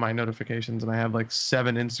like look in my notifications and I have like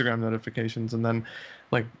 7 Instagram notifications, and then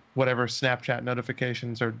like whatever Snapchat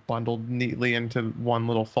notifications are bundled neatly into one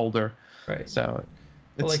little folder. Right. So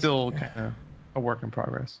it's still kind of a work in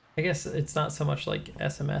progress. I guess it's not so much like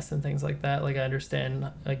SMS and things like that. Like I understand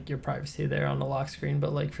like your privacy there on the lock screen,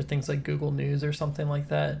 but like for things like Google News or something like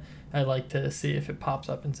that, I like to see if it pops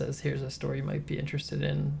up and says, here's a story you might be interested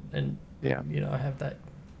in. And, you know, I have that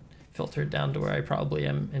filtered down to where I probably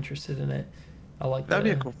am interested in it. I like That'd be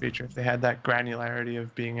a cool feature if they had that granularity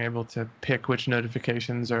of being able to pick which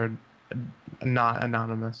notifications are not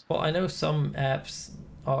anonymous. Well, I know some apps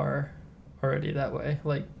are already that way.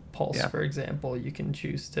 Like Pulse, Yeah. for example, you can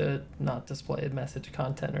choose to not display message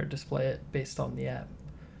content or display it based on the app.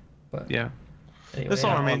 But Yeah. anyway, This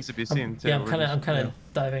all remains to be seen, too. Yeah, I'm We're kind of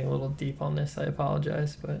just- diving a little deep on this. I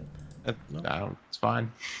apologize, but It's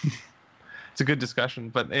fine. It's a good discussion,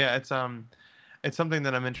 but yeah, it's something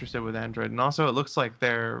that I'm interested with Android, and also it looks like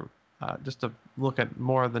they're just to look at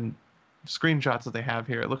more of the screenshots that they have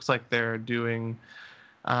here. It looks like they're doing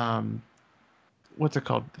what's it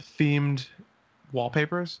called, themed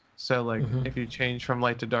wallpapers. So like if you change from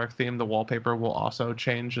light to dark theme, the wallpaper will also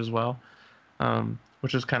change as well,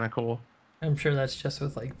 which is kind of cool. I'm sure that's just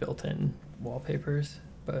with like built-in wallpapers,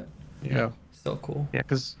 but Yeah. still cool. Yeah,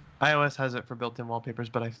 because iOS has it for built-in wallpapers,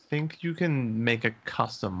 but I think you can make a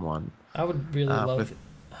custom one. I would really love. with-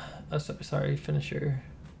 Oh, sorry, finish your.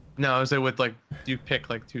 No, I would say with like you pick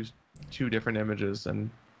like two different images, and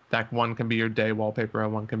that one can be your day wallpaper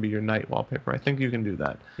and one can be your night wallpaper. I think you can do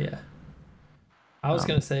that. Yeah. I was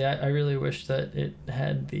gonna say I really wish that it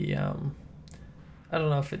had the I don't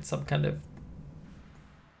know if it's some kind of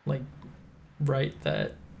like right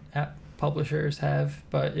that app publishers have,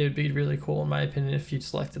 but it would be really cool in my opinion if you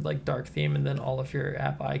selected like dark theme and then all of your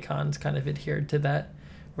app icons kind of adhered to that,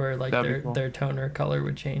 where like That'd be cool. their tone or color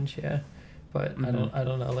would change. Yeah, but I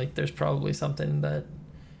don't know, like there's probably something that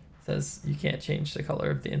says you can't change the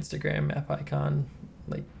color of the Instagram app icon,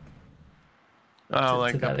 like Oh, to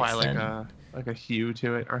like that apply extent. like a hue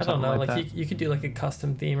to it or I don't something know, like like that. you could do like a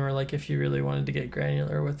custom theme, or like if you really wanted to get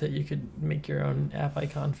granular with it, you could make your own app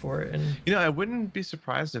icon for it. And You know, I wouldn't be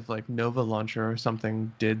surprised if like Nova Launcher or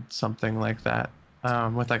something did something like that,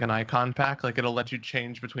 with like an icon pack. Like it'll let you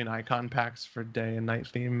change between icon packs for day and night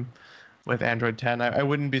theme with Android 10. I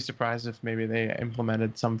wouldn't be surprised if maybe they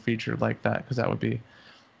implemented some feature like that, because that would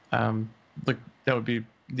be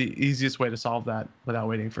the easiest way to solve that without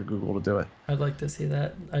waiting for Google to do it. I'd like to see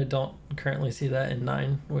that. I don't currently see that in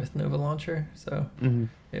 9 with Nova Launcher, so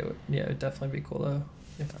it would definitely be cool though.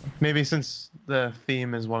 Maybe since the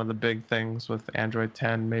theme is one of the big things with Android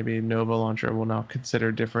 10, maybe Nova Launcher will now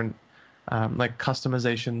consider different like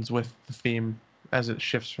customizations with the theme as it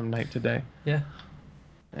shifts from night to day. Yeah.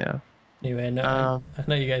 Yeah. Anyway, I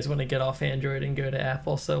know you guys want to get off Android and go to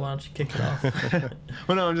Apple, so why don't you kick it off?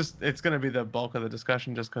 Well, no, it's going to be the bulk of the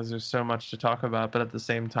discussion just because there's so much to talk about, but at the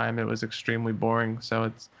same time, it was extremely boring.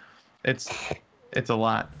 So it's a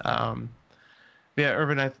lot. Yeah,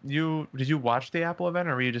 Urban, did you watch the Apple event,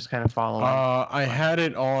 or were you just kind of following? I had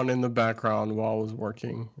it on in the background while I was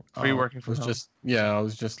working. Were you working from home? I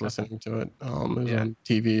was just listening to it. It was Yeah. on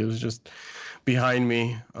TV. It was just behind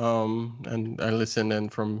me. And I listened in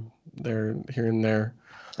from there, here and there.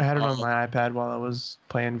 I had it on my iPad while I was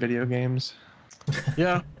playing video games.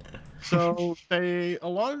 Yeah. So they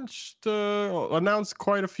announced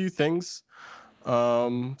quite a few things.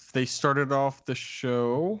 They started off the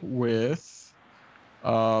show with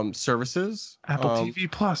services. Apple TV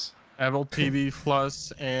Plus. Apple TV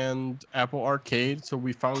Plus and Apple Arcade. So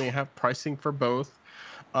we finally have pricing for both.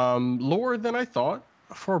 Lower than I thought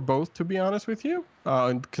for both, to be honest with you,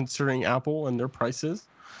 considering Apple and their prices.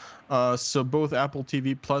 So both Apple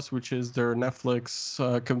TV Plus, which is their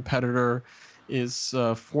Netflix competitor, is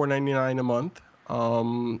 $4.99 a month.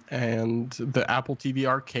 And the Apple TV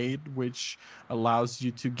Arcade, which allows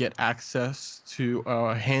you to get access to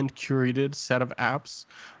a hand-curated set of apps,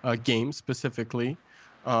 games specifically,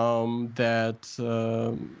 that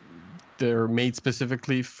they're made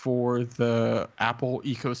specifically for the Apple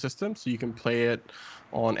ecosystem, so you can play it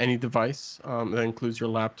on any device. That includes your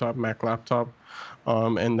laptop, Mac laptop,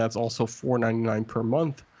 and that's also $4.99 per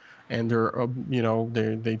month. And they're,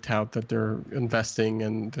 they tout that they're investing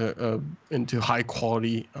into high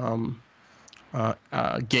quality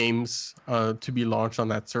games to be launched on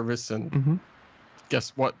that service. And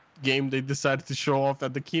guess what game they decided to show off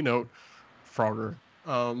at the keynote? Frogger.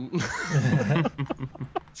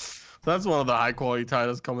 So that's one of the high quality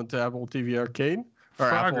titles coming to Apple TV Arcade or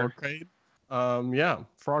Frogger. Apple Arcade.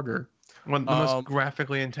 Frogger. One the most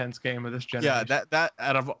graphically intense game of this generation. Yeah, that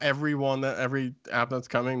out of every app that's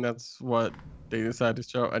coming, that's what they decided to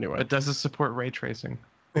show. Anyway, But does it support ray tracing?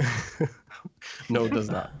 no, it does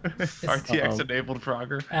not. RTX enabled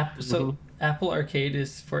Frogger. Apple Arcade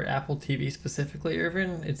is for Apple TV specifically,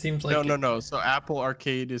 Irvin? It seems like No. So Apple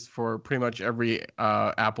Arcade is for pretty much every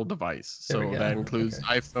Apple device. There we So go. that includes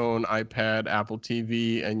Okay. iPhone, iPad, Apple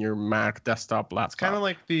TV, and your Mac desktop, laptop. It's kind of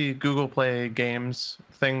like the Google Play Games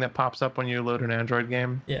thing that pops up when you load an Android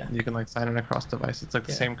game. Yeah. You can like sign in across device. It's like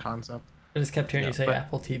the Yeah. same concept. I just kept hearing Yeah, you say but-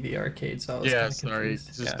 Apple TV Arcade, so I was Yeah, kind of sorry. confused.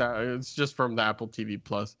 It's just it's just from the Apple TV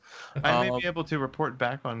Plus. I may be able to report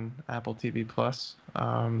back on Apple TV Plus.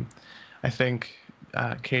 I think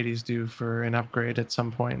Katie's due for an upgrade at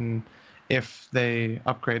some point, and if they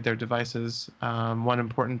upgrade their devices, one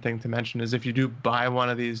important thing to mention is if you do buy one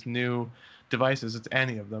of these new devices, it's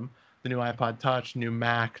any of them, the new iPod Touch, new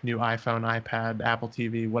Mac, new iPhone, iPad, Apple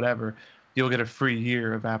TV, whatever, you'll get a free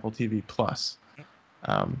year of Apple TV Plus.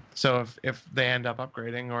 So if they end up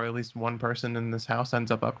upgrading, or at least one person in this house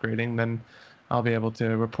ends up upgrading, then I'll be able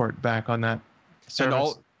to report back on that service. And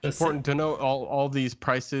all important to know, all these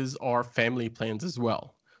prices are family plans as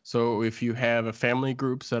well. So if you have a family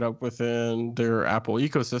group set up within their Apple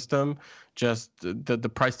ecosystem, just the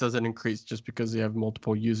price doesn't increase just because you have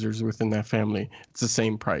multiple users within that family. It's the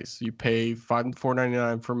same price. You pay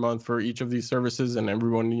 $4.99 per month for each of these services, and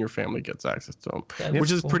everyone in your family gets access to them,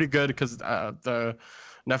 which is pretty good because the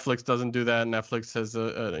Netflix doesn't do that. Netflix has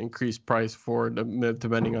an increased price for it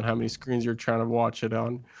depending on how many screens you're trying to watch it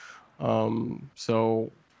on.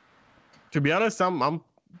 So to be honest, I'm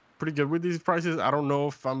pretty good with these prices. I don't know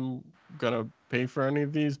if I'm gonna pay for any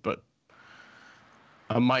of these, but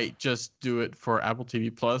I might just do it for Apple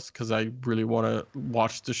TV Plus because I really want to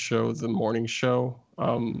watch the show, the morning show,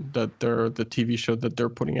 the TV show that they're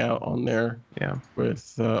putting out on there. Yeah.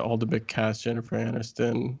 With all the big cast: Jennifer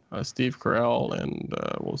Aniston, Steve Carell, and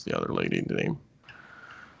what was the other lady's name?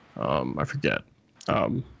 I forget.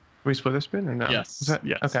 Reese Witherspoon or no? Yes.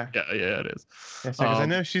 Yes. Okay. Yeah, it is. Yes, because I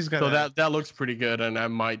know she's got. So that looks pretty good, and I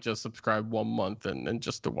might just subscribe 1 month and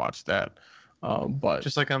just to watch that. But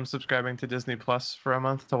just like I'm subscribing to Disney Plus for a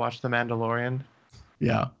month to watch The Mandalorian.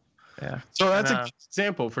 Yeah. Yeah. So that's a good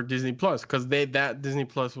example for Disney Plus because that Disney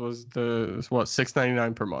Plus was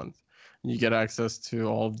 $6.99 per month. You get access to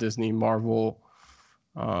all of Disney, Marvel.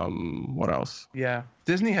 What else? Yeah,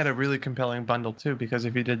 Disney had a really compelling bundle too because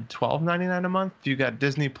if you did $12.99 a month, you got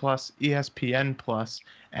Disney Plus, ESPN Plus,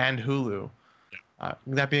 and Hulu.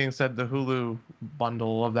 That being said, the Hulu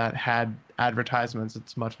bundle of that had advertisements.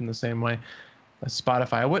 It's much in the same way as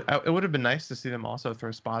Spotify. It would have been nice to see them also throw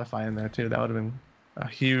Spotify in there too. That would have been a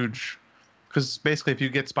huge, because basically if you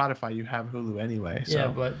get Spotify, you have Hulu anyway. So. Yeah,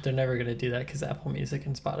 but they're never going to do that because Apple Music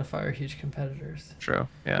and Spotify are huge competitors. True.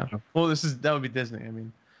 Yeah. Well, that would be Disney. I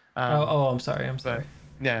mean. I'm sorry.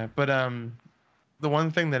 But the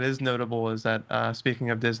one thing that is notable is that speaking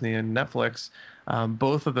of Disney and Netflix,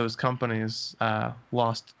 both of those companies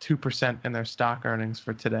lost 2% in their stock earnings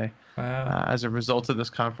for today. Wow. As a result of this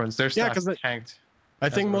conference, their stocks tanked. I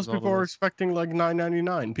think most people are expecting like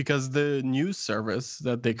 $9.99 because the news service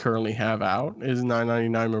that they currently have out is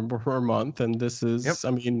 $9.99 per month, and this is. Yep. I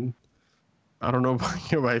mean, I don't know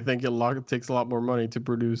about you, but I think it takes a lot more money to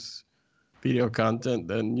produce video content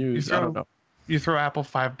than news. I don't know. You throw Apple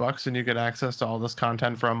 $5 and you get access to all this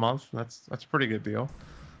content for a month. That's a pretty good deal.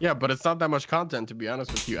 Yeah, but it's not that much content, to be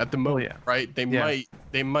honest with you. At the moment, right? They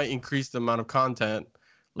might increase the amount of content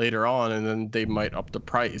later on, and then they might up the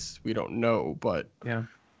price. We don't know, but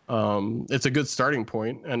it's a good starting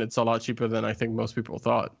point, and it's a lot cheaper than I think most people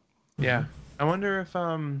thought. Yeah, I wonder if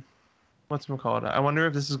whatchamacallit? I wonder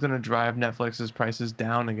if this is going to drive Netflix's prices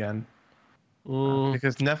down again.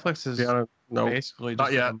 Because Netflix is basically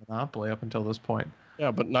just a monopoly up until this point.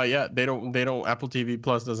 Yeah, but not yet. They don't. Apple TV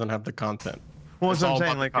Plus doesn't have the content. Well, that's what I'm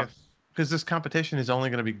saying. Like, because this competition is only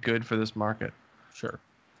going to be good for this market. Sure.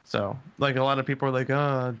 So, like, a lot of people are like,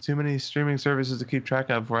 "Oh, too many streaming services to keep track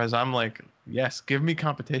of." Whereas I'm like, "Yes, give me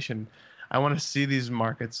competition. I want to see these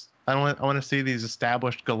markets. I want to see these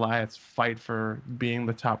established Goliaths fight for being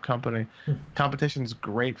the top company." Competition is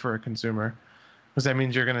great for a consumer, because that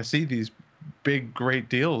means you're going to see these big great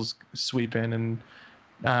deals sweep in,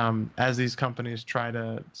 and as these companies try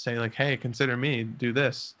to say like, hey, consider me, do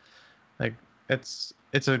this, like it's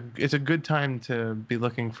a good time to be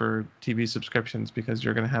looking for TV subscriptions because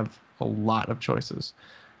you're going to have a lot of choices.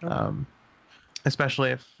 Especially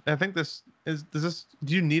if I think do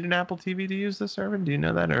you need an Apple TV to use this, Ervin? Do you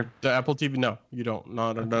know that? Or the Apple TV? No, you don't.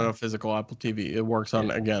 Not a physical Apple TV. It works on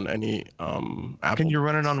any Apple. Can you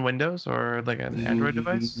run it on Windows or like an Android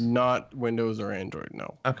device? Not Windows or Android.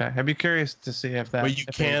 No. Okay, I'd be curious to see if that. But you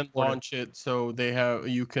can launch it. So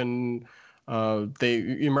you can.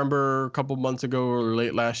 You remember a couple months ago or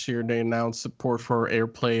late last year they announced support for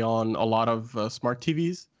AirPlay on a lot of smart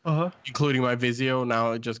TVs, including my Vizio.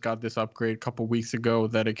 Now it just got this upgrade a couple weeks ago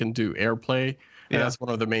that it can do AirPlay, and that's one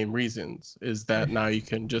of the main reasons is that now you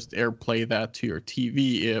can just AirPlay that to your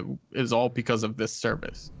TV. It is all because of this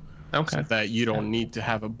service. Okay. So that you don't need to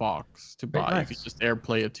have a box to buy. You can just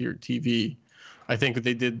AirPlay it to your TV. I think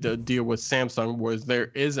they did the deal with Samsung, was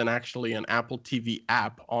there is actually an Apple TV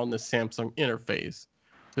app on the Samsung interface,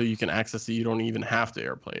 so you can access it. You don't even have to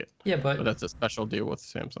AirPlay it. Yeah, But that's a special deal with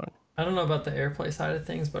Samsung. I don't know about the AirPlay side of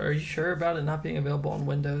things, but are you sure about it not being available on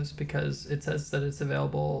Windows? Because it says that it's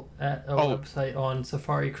available at a website on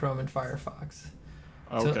Safari, Chrome, and Firefox.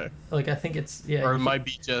 Okay. So, like, I think it's Or it might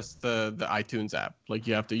be just the iTunes app. Like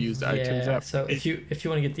you have to use the iTunes app. So if you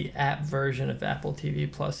want to get the app version of Apple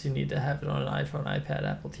TV Plus, you need to have it on an iPhone, iPad,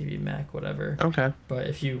 Apple TV, Mac, whatever. Okay. But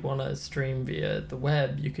if you want to stream via the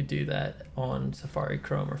web, you could do that on Safari,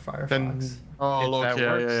 Chrome, or Firefox.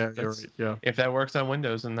 If that works on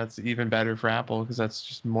Windows, then that's even better for Apple, because that's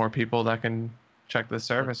just more people that can check the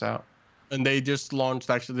service out. And they just launched,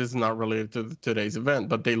 actually, this is not related to today's event,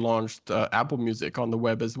 but they launched Apple Music on the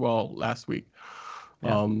web as well last week.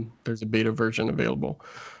 Yeah. There's a beta version available.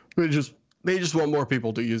 They just want more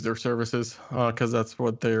people to use their services, because that's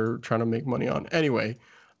what they're trying to make money on. Anyway,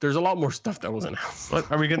 there's a lot more stuff that was announced. What,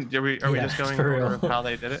 are we just going over how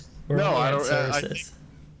they did it? No, I don't.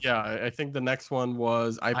 I think the next one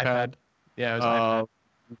was iPad. Yeah, it was iPad.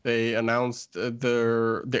 They announced they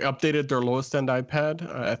updated their lowest end iPad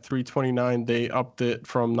at 329. They upped it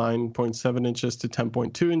from 9.7 inches to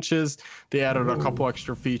 10.2 inches. They added a couple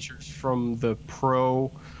extra features from the Pro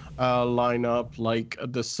lineup, like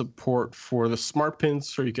the support for the smart pins,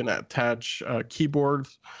 so you can attach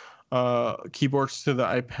keyboards to the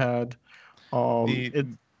iPad.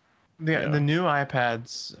 The new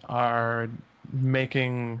iPads are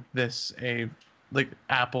making this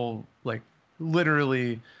Apple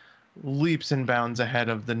literally leaps and bounds ahead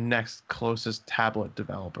of the next closest tablet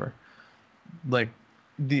developer.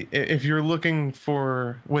 If you're looking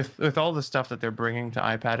for with all the stuff that they're bringing to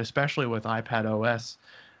iPad, especially with iPad OS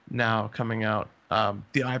now coming out,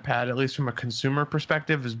 the iPad, at least from a consumer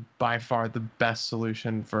perspective, is by far the best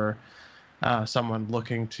solution for someone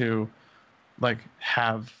looking to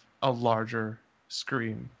have a larger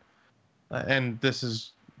screen, and this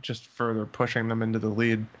is just further pushing them into the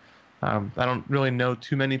lead. I don't really know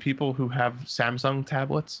too many people who have Samsung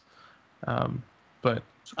tablets, but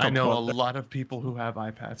I know a lot of people who have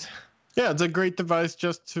iPads. Yeah, it's a great device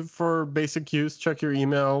just for basic use. Check your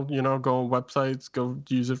email, go on websites, go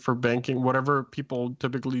use it for banking, whatever people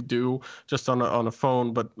typically do just on a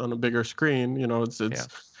phone, but on a bigger screen.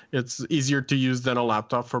 It's easier to use than a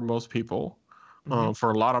laptop for most people. For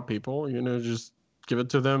a lot of people, just give it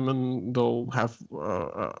to them and they'll have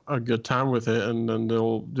a good time with it, and then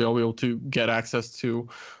they'll be able to get access to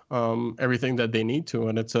everything that they need to.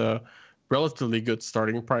 And it's a relatively good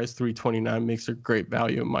starting price. $329 makes a great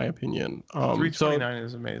value in my opinion. $329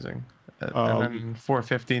 is amazing, and then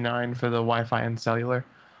 $459 for the Wi-Fi and cellular.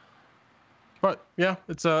 But yeah,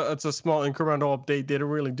 it's a small incremental update. They didn't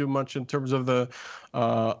really do much in terms of the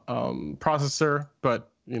processor, but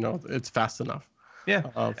it's fast enough. Yeah,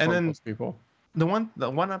 and then most people. The one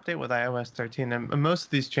update with iOS 13, and most of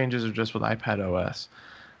these changes are just with iPad OS,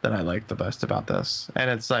 that I like the best about this. And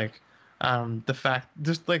it's the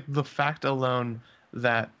fact alone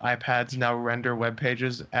that iPads now render web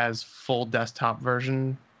pages as full desktop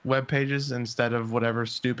version web pages instead of whatever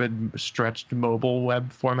stupid stretched mobile web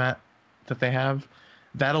format that they have.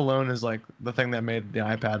 That alone is the thing that made the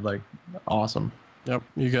iPad awesome. Yep,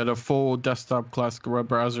 you get a full desktop classic web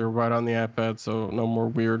browser right on the iPad, so no more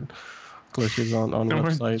weird glitches on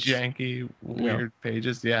websites. Janky, weird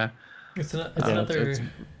pages. Yeah. It's another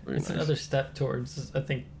step towards, I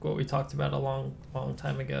think, what we talked about a long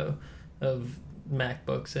time ago, of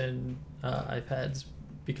MacBooks and iPads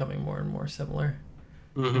becoming more and more similar.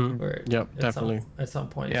 Mm-hmm. Where definitely. At some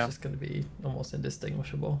point, it's just going to be almost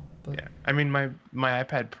indistinguishable. But yeah, I mean, my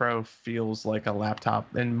iPad Pro feels like a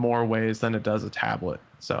laptop in more ways than it does a tablet.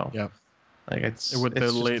 So yeah. It's with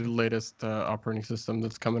the latest operating system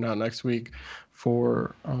that's coming out next week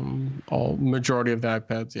for all majority of the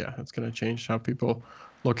iPads. Yeah, it's going to change how people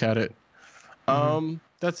look at it.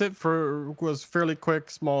 That's it was fairly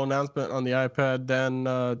quick, small announcement on the iPad. Then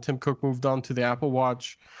Tim Cook moved on to the Apple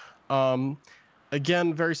Watch.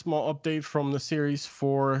 Again, very small update from the Series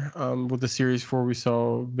 4. With the Series 4, we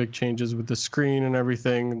saw big changes with the screen and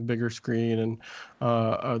everything, bigger screen and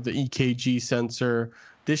the EKG sensor.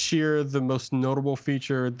 This year, the most notable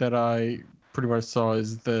feature that I pretty much saw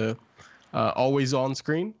is the always on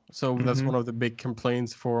screen. So that's Mhm. one of the big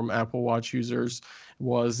complaints from Apple Watch users,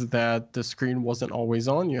 was that the screen wasn't always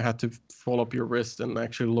on. You had to fold up your wrist and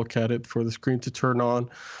actually look at it for the screen to turn on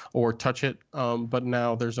or touch it. But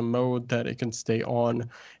now there's a mode that it can stay on,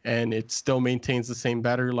 and it still maintains the same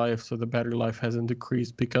battery life. So the battery life hasn't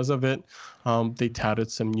decreased because of it. They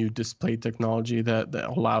touted some new display technology that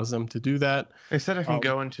allows them to do that. They said it can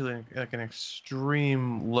go into like an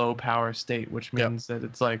extreme low power state, which means that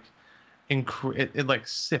it's like it like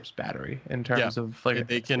sips battery in terms of like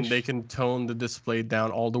they can tone the display down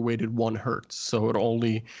all the way to 1 hertz, so it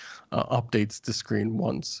only updates the screen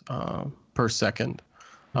once per second,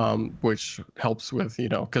 which helps with,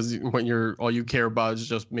 because when all you care about is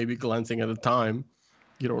just maybe glancing at a time,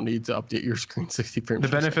 you don't need to update your screen 60 frames. The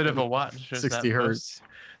benefit of a watch is 60 hertz.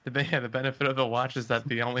 The benefit of the watch is that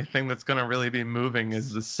the only thing that's going to really be moving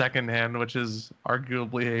is the second hand, which is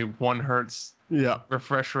arguably a 1 hertz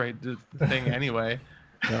refresh rate thing anyway.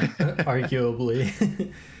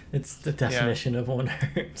 Arguably. It's the definition of 1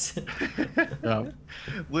 hertz.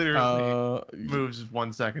 Literally moves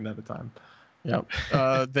 1 second at a time. Yeah.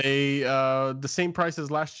 They the same price as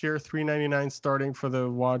last year, $399 starting for the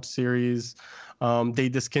Watch series. They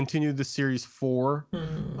discontinued the Series 4,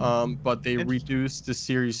 but they reduced the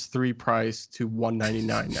Series 3 price to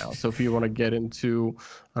 $199 now. So if you want to get into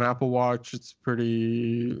an Apple Watch, it's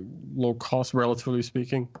pretty low cost, relatively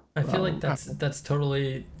speaking. I feel like that's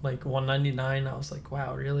totally like $199. I was like,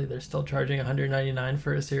 wow, really? They're still charging $199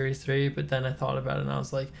 for a Series 3? But then I thought about it and I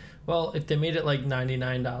was like, well, if they made it like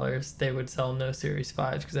 $99, they would sell no Series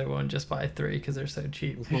 5s because everyone just buy 3 because they're so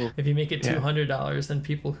cheap. If you make it $200, then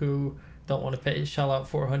people who don't want to shell out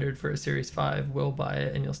 $400 for a Series 5 will buy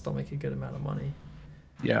it, and you'll still make a good amount of money.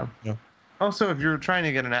 Yeah. Also, if you're trying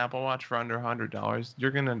to get an Apple Watch for under $100, you're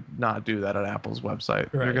gonna not do that at Apple's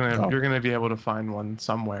website. Right. You're gonna be able to find one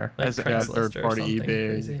somewhere, like third-party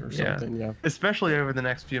eBay or something. Yeah. Especially over the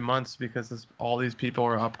next few months, because all these people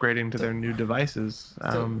are upgrading to their new devices.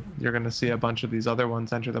 You're gonna see a bunch of these other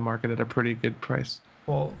ones enter the market at a pretty good price.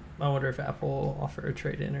 Well, I wonder if Apple will offer a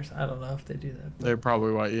trade-in or something. I don't know if they do that. They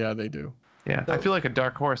probably will. Yeah, they do. Yeah, I feel like a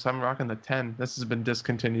dark horse. I'm rocking the 10. This has been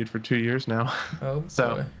discontinued for 2 years now. Oh,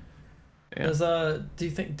 so. Boy. Yeah. Do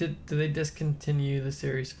you think did they discontinue the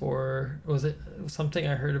Series 4? Was it something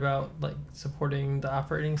I heard about, like supporting the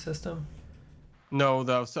operating system? No,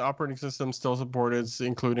 the operating system still supported,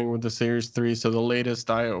 including with the Series 3. So the latest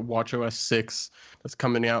WatchOS 6 that's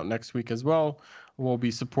coming out next week as well will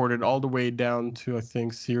be supported all the way down to, I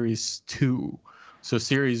think, Series 2. So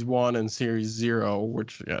Series 1 and Series 0,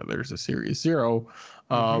 which there's a Series 0,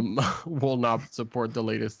 will not support the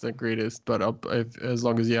latest and greatest. But as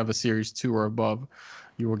long as you have a Series 2 or above,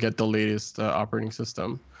 you will get the latest operating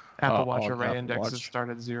system. Apple Watch array indexes start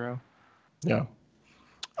at 0. Yeah.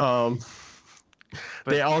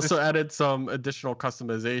 They also added some additional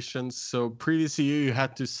customizations. So previously you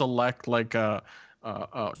had to select like a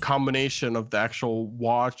combination of the actual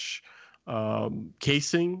watch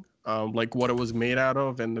casing, like what it was made out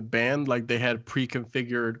of, and the band. Like they had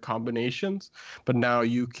pre-configured combinations, but now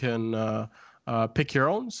you can pick your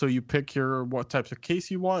own. So you pick what types of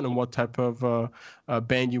case you want and what type of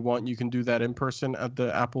band you want. You can do that in person at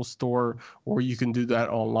the Apple Store, or you can do that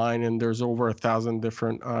online. And there's over 1,000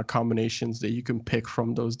 different combinations that you can pick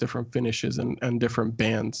from those different finishes and different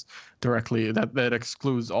bands directly. That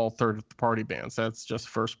excludes all third-party bands. That's just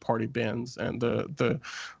first-party bands and the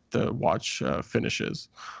watch finishes.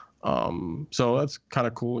 So that's kind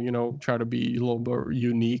of cool, try to be a little more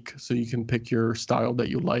unique so you can pick your style that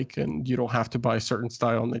you like, and you don't have to buy a certain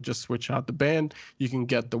style and they just switch out the band. You can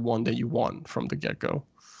get the one that you want from the get-go.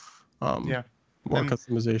 More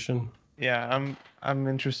customization. Yeah, I'm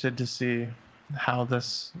interested to see how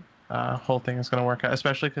this whole thing is going to work out,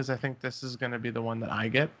 especially because I think this is going to be the one that I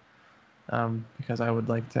get, because I would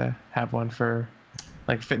like to have one for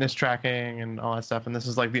like fitness tracking and all that stuff, and this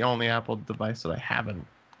is like the only Apple device that I haven't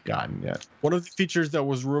gotten yet. One of the features that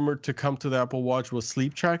was rumored to come to the Apple Watch was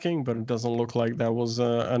sleep tracking, but it doesn't look like that was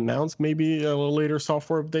announced. Maybe a later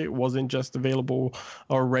software update wasn't just available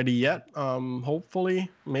already yet. Hopefully,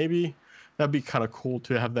 maybe that'd be kind of cool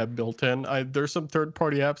to have that built in. There's some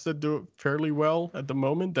third-party apps that do it fairly well at the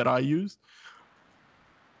moment that I use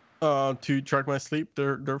to track my sleep.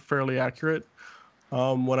 They're fairly accurate.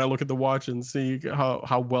 When I look at the watch and see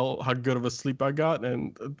how good of a sleep I got,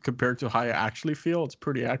 and compared to how I actually feel, it's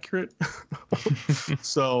pretty accurate.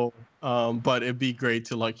 So, but it'd be great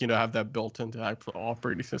to have that built into the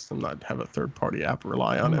operating system, not have a third-party app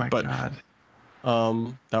rely on it. But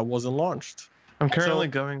God. That wasn't launched. I'm currently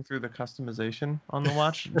going through the customization on the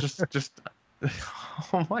watch. just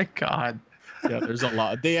oh my God. Yeah, there's a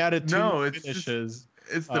lot. They added two No, new it's just finishes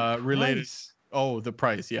it's the related. price. Oh, the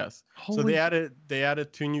price, yes. So Holy they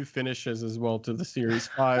added two new finishes as well to the Series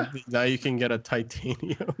 5. Now you can get a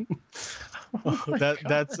titanium. oh my God.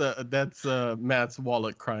 That's Matt's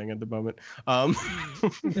wallet crying at the moment.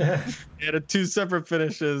 They added two separate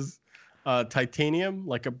finishes, titanium,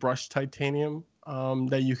 like a brushed titanium,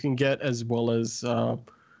 that you can get, as well as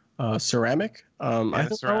ceramic. I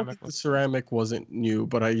don't think the ceramic wasn't new,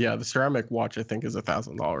 but the ceramic watch I think is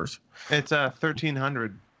 $1,000. It's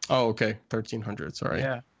 1,300. Oh, okay, 1,300. Sorry.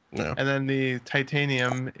 Yeah. No. And then the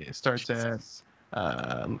titanium starts at.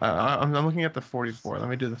 I'm looking at the 44. Let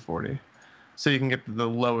me do the 40, so you can get the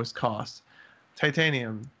lowest cost.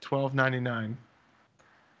 Titanium, $12.99.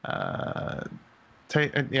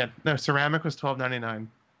 Ceramic was $12.99.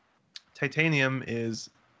 Titanium is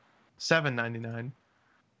 $7.99.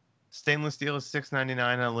 Stainless steel is $6.99,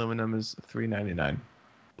 and aluminum is $3.99.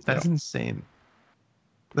 That's insane.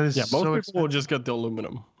 That is most so people expensive. will just get the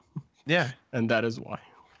aluminum. Yeah. And that is why.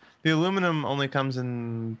 The aluminum only comes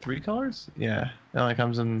in 3 colors? Yeah. It only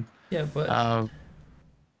comes in but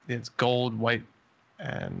it's gold, white,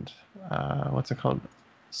 and what's it called?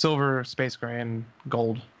 Silver, space gray, and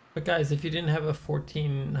gold. But guys, if you didn't have a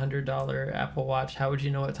 $1,400 Apple Watch, how would you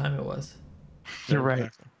know what time it was? You're right.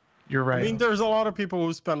 You're right. I mean, there's a lot of people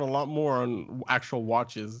who spend a lot more on actual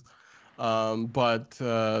watches, but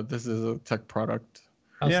this is a tech product.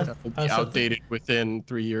 Yeah. Outdated within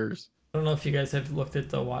 3 years. I don't know if you guys have looked at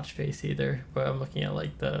the watch face either, but I'm looking at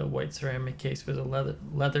like the white ceramic case with a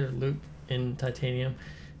leather loop in titanium,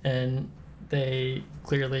 and they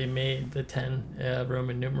clearly made the 10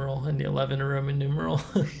 Roman numeral and the 11 a Roman numeral.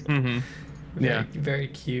 Mm-hmm. Very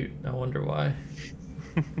cute. I wonder why.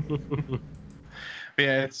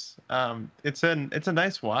 Yeah, it's a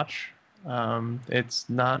nice watch. It's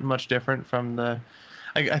not much different from the.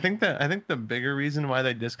 I think the bigger reason why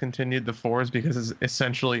they discontinued the 4 is because it's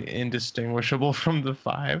essentially indistinguishable from the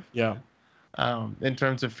 5. Yeah. In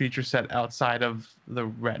terms of feature set outside of the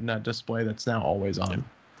Retina display that's now always on. Yeah.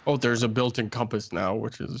 Oh, there's a built-in compass now,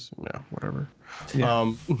 which is whatever.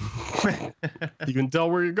 Yeah. You can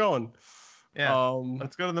tell where you're going. Yeah.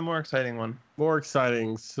 Let's go to the more exciting one. More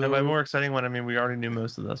exciting. So and by more exciting one, I mean we already knew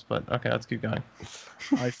most of this, but okay, let's keep going.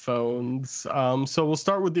 iPhones. So we'll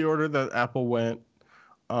start with the order that Apple went.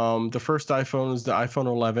 The first iPhone is the iPhone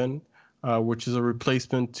 11, which is a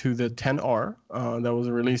replacement to the XR that was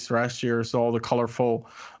released last year. So all the colorful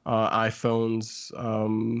iPhones, a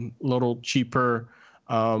little cheaper.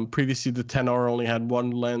 Previously, the XR only had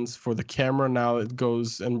one lens for the camera. Now it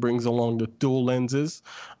goes and brings along the dual lenses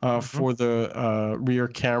for the rear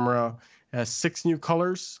camera. It has 6 new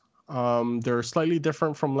colors. They're slightly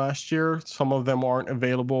different from last year. Some of them aren't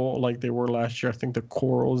available like they were last year. I think the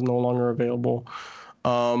Coral is no longer available.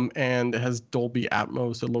 And it has Dolby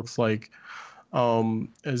Atmos, it looks like,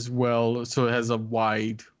 as well. So it has a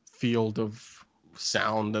wide field of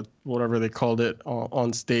sound, that whatever they called it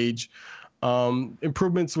on stage.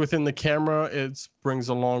 Improvements within the camera, it brings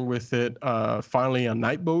along with it finally a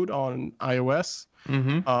night mode on iOS.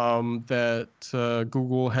 That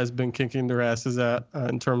Google has been kicking their asses at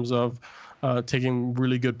in terms of taking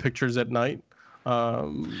really good pictures at night.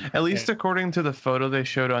 At least according to the photo they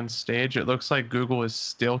showed on stage, it looks like Google is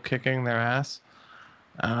still kicking their ass,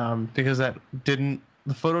 because the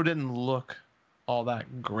photo didn't look all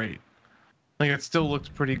that great. Like it still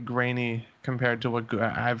looked pretty grainy compared to what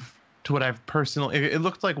I've personally. It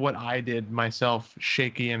looked like what I did myself,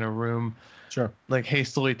 shaky in a room, sure, like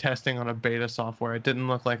hastily testing on a beta software. It didn't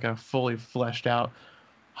look like a fully fleshed out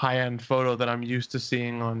high-end photo that I'm used to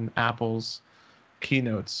seeing on Apple's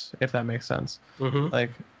keynotes, if that makes sense.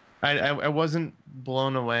 Like I wasn't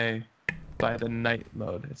blown away by the night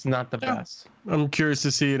mode. It's not the best. I'm curious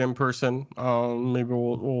to see it in person. Maybe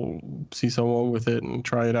we'll see someone with it and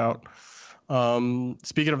try it out.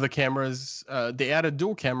 Speaking of the cameras, they added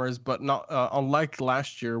dual cameras, but not unlike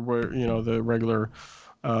last year where the regular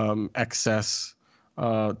XS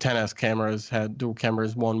 10s cameras had dual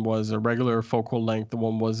cameras. One was a regular focal length, the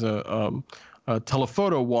one was a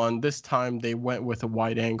telephoto one. This time they went with a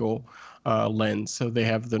wide angle lens. So they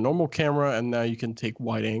have the normal camera, and now you can take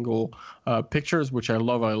wide angle pictures, which I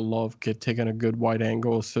love. I love taking a good wide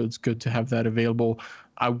angle, so it's good to have that available.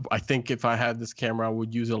 I think if I had this camera, I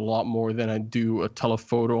would use it a lot more than I do a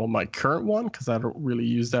telephoto on my current one, because I don't really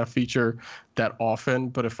use that feature that often.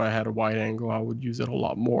 But if I had a wide angle, I would use it a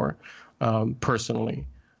lot more personally.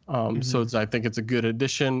 So I think it's a good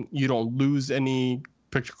addition. You don't lose any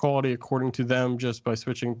picture quality according to them just by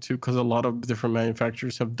switching to, because a lot of different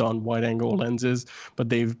manufacturers have done wide angle lenses, but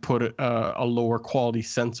they've put a lower quality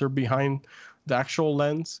sensor behind the actual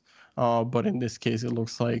lens. But in this case, it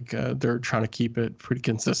looks like they're trying to keep it pretty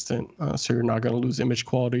consistent, so you're not going to lose image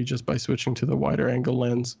quality just by switching to the wider angle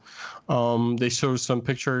lens. They show some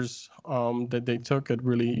pictures that they took. It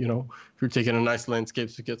really, if you're taking a nice landscape,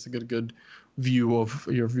 so it gets a good view of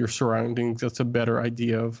your surroundings. That's a better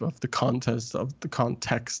idea of the context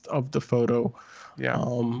of the photo.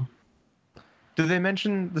 Yeah. Did they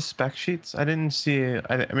mention the spec sheets? I didn't see.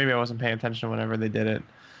 Maybe I wasn't paying attention whenever they did it,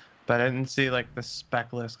 but I didn't see like the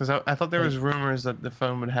spec list because I thought there was rumors that the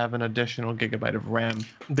phone would have an additional gigabyte of RAM.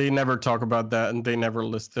 They never talk about that, and they never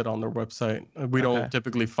list it on their website. We don't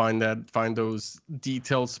typically find those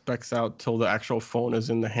detailed specs out till the actual phone is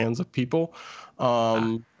in the hands of people.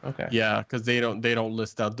 Okay. Yeah, because they don't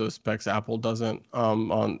list out those specs. Apple doesn't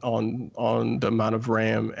on the amount of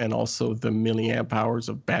RAM and also the milliamp hours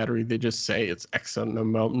of battery. They just say it's X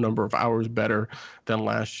number of hours better than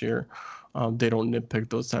last year. They don't nitpick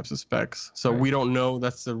those types of specs. So we don't know.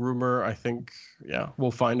 That's the rumor. I think, we'll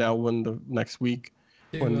find out next week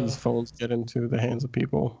when these phones get into the hands of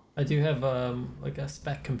people. I do have like a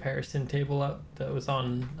spec comparison table up that was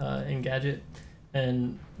on Engadget,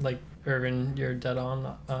 and like Irvin, you're dead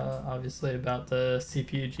on obviously about the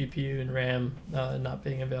CPU, GPU, and RAM not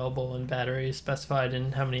being available, and battery specified,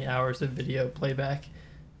 and how many hours of video playback,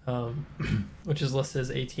 which is listed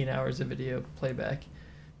as 18 hours of video playback.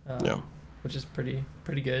 Which is pretty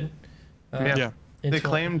good. They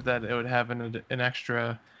claimed that it would have an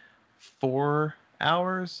extra 4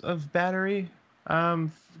 hours of battery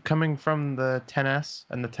coming from the 10s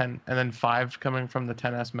and the 10, and then 5 coming from the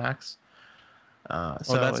 10s Max.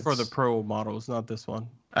 So that's for the Pro models, not this one.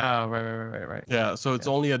 Oh, right. Yeah, so it's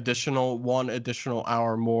only one additional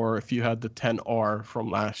hour more if you had the 10R from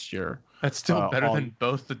last year. That's still better than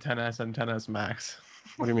both the 10s and 10s Max.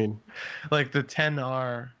 What do you mean? Like the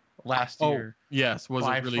 10R last year. Yes, was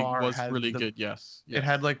really good. Yes. It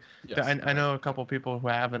had I know a couple people who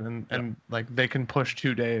have it, and like they can push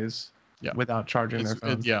 2 days without charging their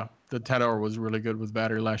phones. The 10-hour was really good with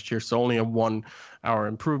battery last year, so only a 1 hour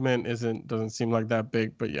improvement doesn't seem like that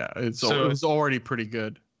big, but it was already pretty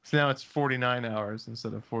good. So now it's 49 hours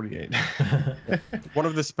instead of 48. One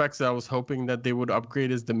of the specs that I was hoping that they would upgrade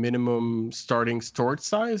is the minimum starting storage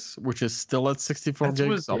size, which is still at 64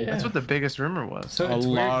 gigs. That's what the biggest rumor was. So a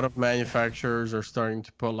lot of manufacturers are starting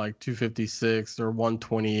to put like 256 or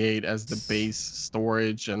 128 as the base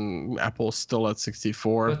storage, and Apple's still at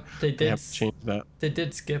 64. But they have to change that. They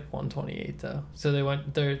did skip 128 though. So they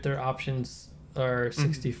went their options are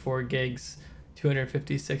 64 gigs,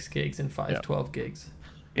 256 gigs, and 512 gigs.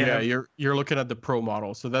 Yeah, you're looking at the Pro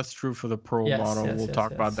model, so that's true for the Pro model. We'll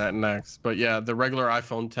talk about that next. But the regular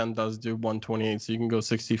iPhone 10 does do 128, so you can go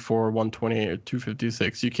 64, 128, or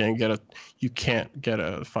 256. You can't get a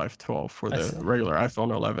 512 for the regular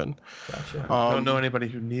iPhone 11. Gotcha. I don't know anybody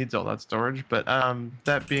who needs all that storage, but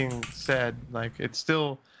that being said, like it's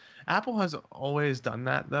still, Apple has always done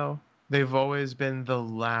that though. They've always been the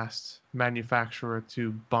last manufacturer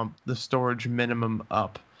to bump the storage minimum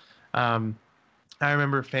up. I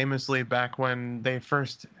remember famously back when they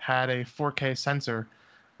first had a 4K sensor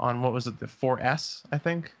on, what was it, the 4S, I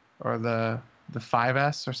think, or the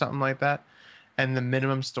 5S or something like that. And the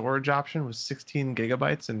minimum storage option was 16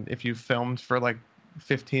 gigabytes. And if you filmed for like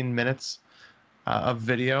 15 minutes of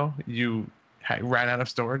video, you ran out of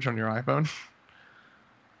storage on your iPhone.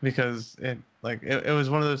 Because it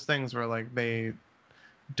was one of those things where like they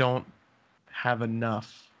don't have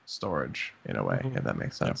enough storage in a way, if that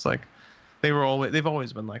makes sense. Like they've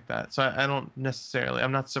always been like that. So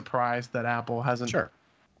I'm not surprised that Apple hasn't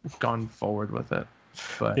gone forward with it.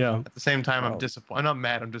 But at the same time, I'm disappointed. I'm not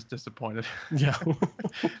mad. I'm just disappointed. Yeah.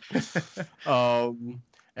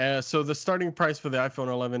 So the starting price for the iPhone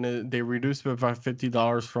 11, they reduced it by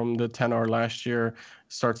 $50 from the 10R last year.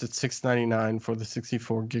 Starts at $699 for the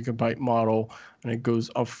 64 gigabyte model, and it goes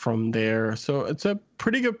up from there. So it's a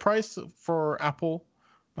pretty good price for Apple.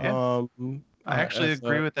 Yeah. I actually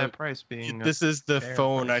agree with that price being. This is the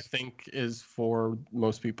phone price. I think is for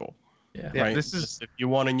most people. Yeah. Right. This is if you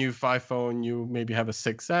want a new phone, you maybe have a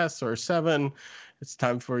 6S or a 7. It's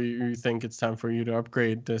time for you. You think it's time for you to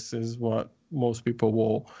upgrade. This is what most people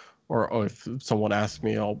will, or if someone asks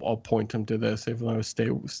me, I'll point them to this. If I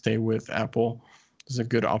stay with Apple, it's a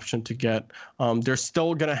good option to get. They're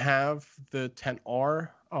still gonna have the 10R.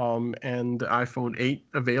 And the iPhone 8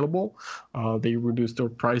 available. They reduced their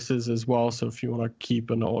prices as well. So if you want to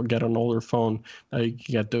get an older phone, you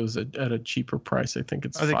can get those at a cheaper price. I think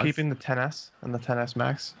it's. Are they keeping the 10s and the 10s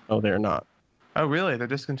Max? No, they're not. Oh, really? They're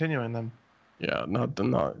discontinuing them. Yeah,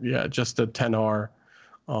 just the 10R,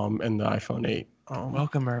 and the iPhone 8.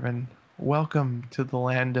 Welcome, Irvin. Welcome to the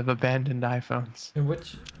land of abandoned iPhones. And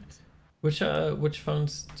which Which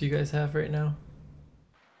phones do you guys have right now?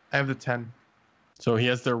 I have the 10. So he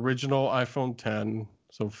has the original iPhone 10.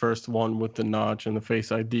 So first one with the notch and the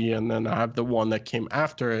Face ID, and then I have the one that came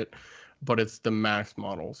after it, but it's the Max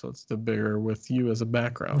model, so it's the bigger with you as a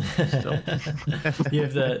background. Still. You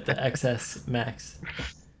have the XS Max.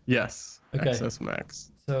 Yes. Okay. XS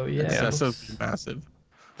Max. So yeah, XS looks- is massive.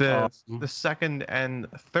 The second and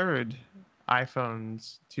third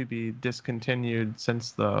iPhones to be discontinued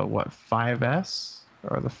since the 5S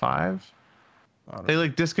or the 5. They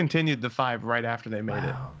like discontinued the 5 right after they made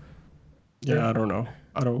it. wow. Yeah, I don't know.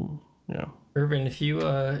 Yeah. Irvin, if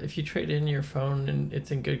you trade in your phone and it's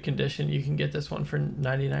in good condition, you can get this one for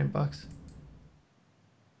 $99.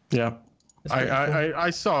 Yeah. That's pretty I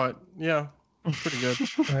saw it. Yeah. Pretty good.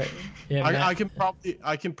 cool. Right. Yeah.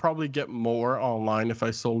 I can probably get more online if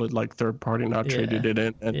I sold it like third party, not Yeah. traded it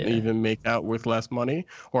in, and Yeah. even make out with less money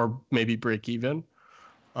or maybe break even.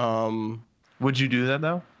 Would you do that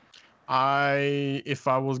though? If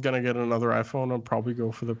I was gonna get another iPhone, I'd probably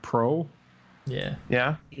go for the Pro. Yeah.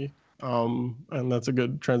 Yeah. And that's a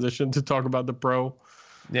good transition to talk about the Pro.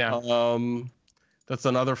 Yeah. That's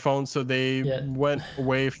another phone. So they Yeah. went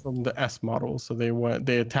away from the S model. So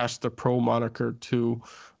they attached the Pro moniker to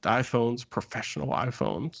the iPhones, professional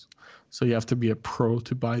iPhones. So you have to be a pro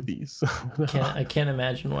to buy these. I can't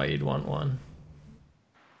imagine why you'd want one.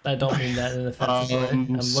 I don't mean that in an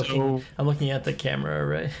offensive way. I'm looking at the camera,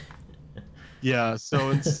 right? Yeah.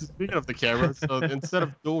 So speaking of the cameras, so instead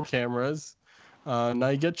of dual cameras, now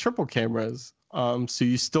you get triple cameras. So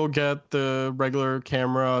you still get the regular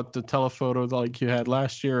camera, the telephoto like you had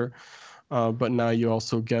last year, but now you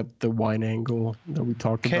also get the wide angle that we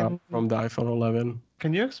talked about from the iPhone 11.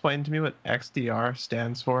 Can you explain to me what XDR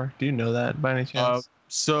stands for? Do you know that by any chance?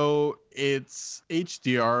 So it's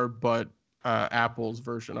HDR, but Apple's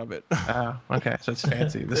version of it. Okay, so it's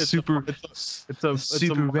fancy. The It's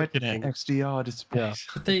super marketing. XDR display. Yeah.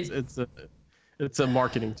 But It's a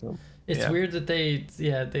marketing term. it's weird that they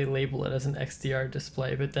label it as an XDR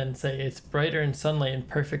display, but then say it's brighter in sunlight and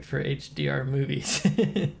perfect for HDR movies.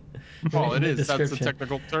 Well, In it the is. That's the description.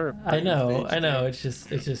 technical term. I know. HDR.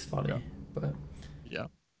 It's just funny, Yeah. but Yeah.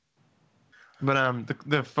 But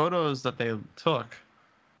the photos that they took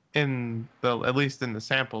in at least in the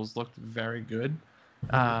samples looked very good.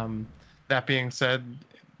 That being said,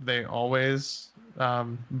 they always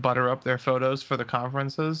butter up their photos for the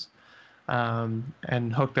conferences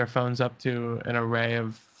and hook their phones up to an array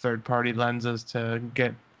of third-party lenses to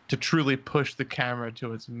truly push the camera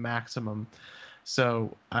to its maximum.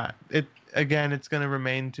 So it's going to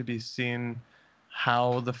remain to be seen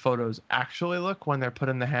how the photos actually look when they're put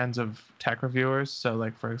in the hands of tech reviewers. So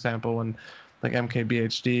like, for example, when like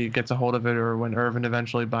MKBHD gets a hold of it, or when Irvin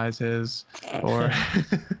eventually buys his, or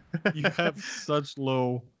You have such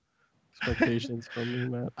low expectations from me,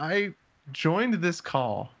 Matt. I joined this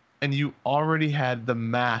call and you already had the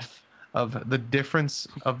math of the difference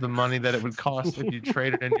of the money that it would cost if you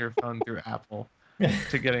traded in your phone through Apple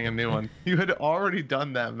to getting a new one. You had already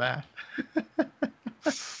done that math.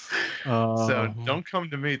 So don't come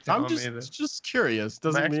to me telling me that just curious. my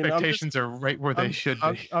Doesn't mean expectations are right where they should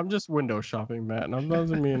be. I'm just window shopping, Matt. And that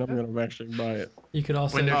doesn't mean I'm gonna actually buy it. you could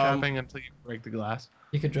also Window shopping until you break the glass.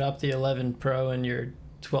 you could drop the 11 Pro in your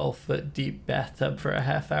 12-foot deep bathtub for a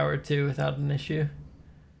half hour too without an issue.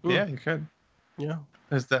 Ooh. Yeah, you could. Yeah.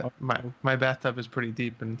 Is that my bathtub is pretty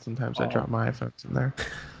deep, and sometimes I drop my iPhones in there.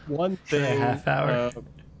 One For a thing. half hour.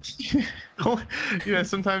 Yeah,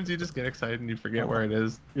 sometimes you just get excited and you forget where it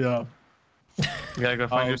is. Yeah. You gotta go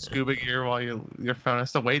find your scuba gear while your phone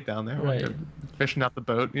has to wait down there while Right. you're fishing out the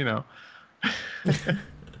boat.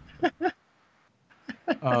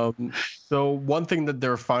 So one thing that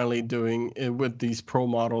they're finally doing with these Pro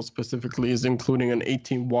models specifically is including an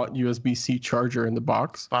 18-watt USB-C charger in the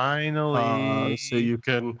box. Finally, So you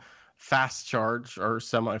can fast charge or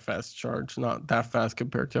semi-fast charge, not that fast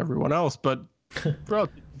compared to everyone else, but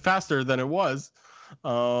faster than it was.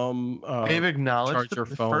 they've acknowledged charge that your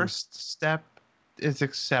the phone. first step is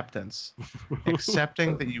acceptance,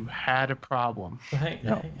 accepting that you had a problem.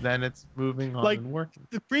 Then it's moving on Like, and working.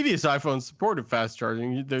 The previous iPhones supported fast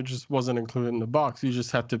charging. There just wasn't included in the box. You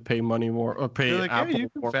just have to pay money more or pay They're like, Apple yeah, you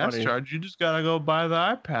can more fast money. charge. You just gotta go buy the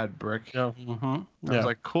iPad brick. Yeah. I was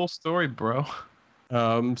like, cool story, bro.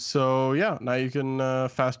 So yeah, now you can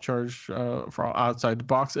fast charge from outside the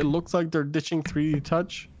box. It looks like they're ditching 3D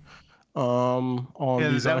Touch on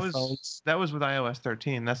these iPhones. That was with iOS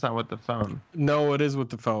 13. That's not with the phone. No, it is with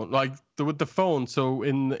the phone. Like with the phone. So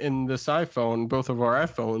in this iPhone, both of our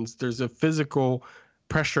iPhones, there's a physical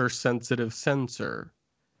pressure sensitive sensor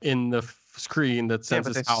in the screen that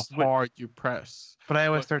senses they how hard you press. But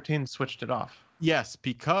iOS 13 switched it off. Yes,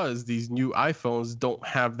 because these new iPhones don't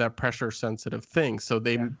have that pressure sensitive thing. So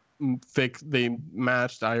they they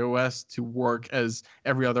matched iOS to work as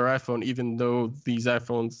every other iPhone, even though these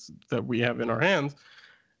iPhones that we have in our hands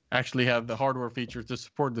actually have the hardware feature to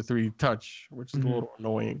support the 3D touch, which is a little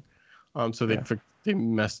annoying. So they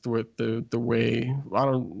messed with the way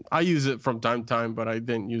I use it from time to time, but I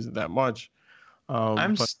didn't use it that much.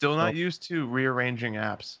 I'm still not used to rearranging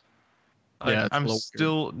apps. Yeah, I'm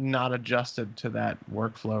still not adjusted to that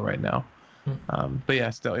workflow right now. But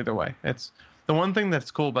yeah, still either way, it's the one thing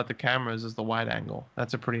that's cool about the cameras is the wide angle.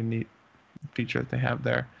 That's a pretty neat feature that they have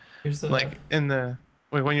there. Like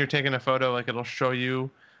when you're taking a photo, like it'll show you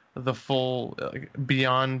the full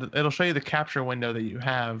beyond. It'll show you the capture window that you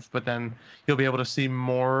have, but then you'll be able to see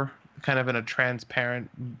more kind of in a transparent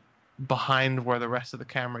behind where the rest of the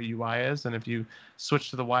camera UI is. And if you switch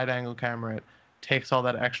to the wide angle camera, it takes all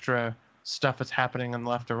that extra stuff that's happening on the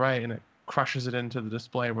left or right and it crushes it into the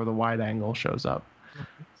display where the wide angle shows up.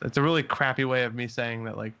 So it's a really crappy way of me saying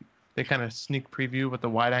that like they kind of sneak preview what the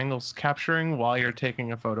wide angle's capturing while you're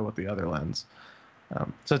taking a photo with the other lens.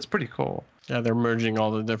 So it's pretty cool. Yeah, they're merging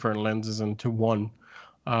all the different lenses into one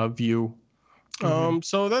view.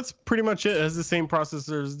 So that's pretty much it. It has the same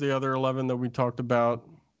processors as the other 11 that we talked about.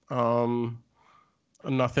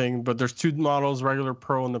 Nothing, but there's two models, regular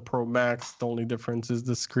Pro and the Pro Max. The only difference is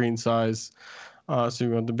the screen size. So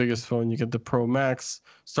you want the biggest phone, you get the Pro Max.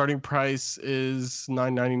 Starting price is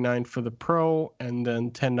 $999 for the Pro and then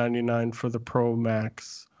 $1099 for the Pro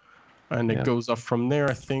Max. And it goes up from there.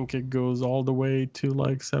 I think it goes all the way to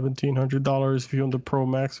like $1,700 if you want the Pro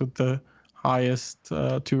Max with the highest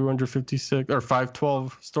 256 or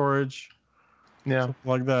 512 storage. Yeah, something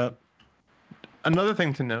like that. Another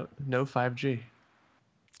thing to note, no 5G.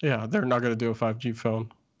 Yeah, they're not going to do a 5G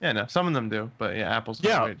phone. Yeah, no, some of them do, but yeah, Apple's.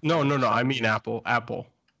 No. I mean Apple.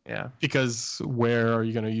 Yeah. Because where are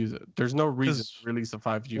you going to use it? There's no reason to release a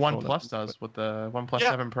 5G phone. OnePlus does with the OnePlus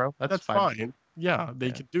 7 Pro. That's fine. Yeah,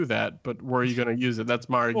 they could do that, but where are you going to use it? That's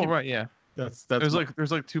my argument. Well, right, yeah. That's there's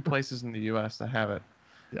like two places in the U.S. that have it.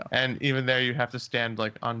 Yeah. And even there, you have to stand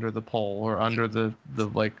like under the pole or under the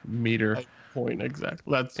like meter. Point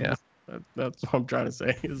exactly. That's what I'm trying to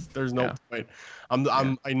say. Is there's no point.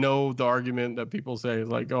 I know the argument that people say is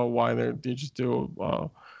like, oh, why they just do a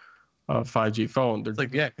 5G phone? It's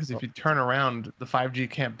like because if you turn around, the 5G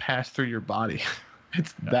can't pass through your body.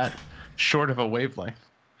 It's that short of a wavelength.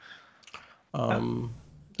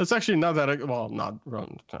 It's actually not that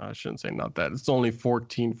I shouldn't say not that. It's only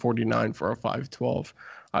 $1,449 for a 512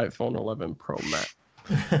 iPhone 11 Pro Max.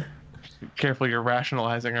 Careful, you're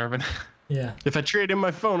rationalizing, Irvin. Yeah. If I trade in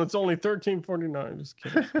my phone, it's only $1,349. Just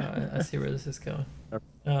kidding. I see where this is going.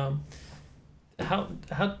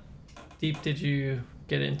 How deep did you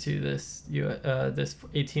get into this this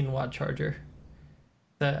 18-watt charger?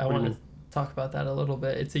 I want to talk about that a little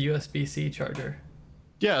bit. It's a USB-C charger.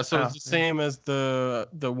 Yeah, so it's the same as the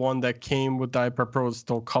one that came with the iPad Pro. It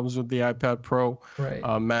still comes with the iPad Pro.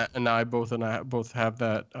 Right. Matt and I both have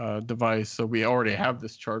that device, so we already have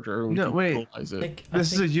this charger. No, wait.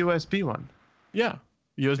 This is a USB one. Yeah.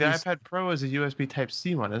 USB. The iPad Pro is a USB Type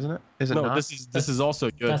C one, isn't it? Is it no, not? This is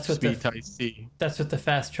also USB Type C. That's what the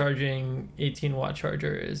fast charging 18-watt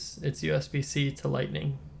charger is. It's USB-C to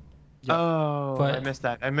Lightning. Yep. Oh, but I missed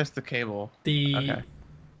that. I missed the cable. The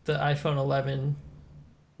iPhone 11.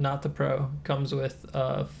 Not the Pro, comes with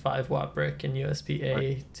a 5-watt brick and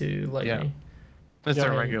USB-A to Lightning. Yeah. It's a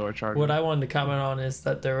regular charger. What I wanted to comment on is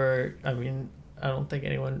that I don't think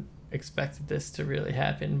anyone expected this to really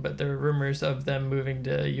happen, but there were rumors of them moving to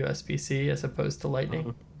USB-C as opposed to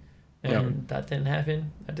Lightning. And that didn't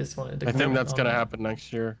happen. I just wanted to I think that's going to happen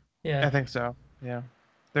next year. Yeah. I think so. Yeah.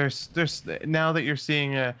 There's now that you're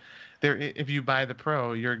seeing if you buy the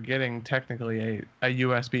Pro, you're getting technically a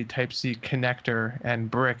USB Type-C connector and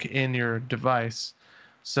brick in your device.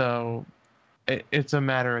 So it's a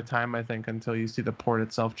matter of time, I think, until you see the port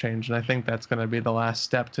itself change. And I think that's going to be the last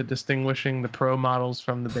step to distinguishing the Pro models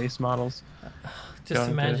from the base models. Just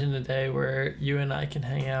imagine a day where you and I can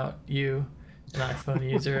hang out, you, an iPhone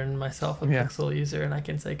user, and myself, a Pixel user, and I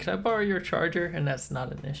can say, could I borrow your charger? And that's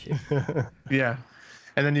not an issue. Yeah.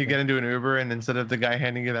 And then you get into an Uber, and instead of the guy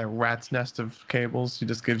handing you that rat's nest of cables, he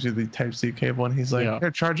just gives you the Type-C cable, and he's like,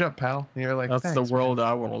 here, charge up, pal. And you're like, that's the world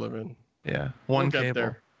I want to live in. Yeah. One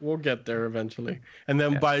cable. We'll get there eventually. And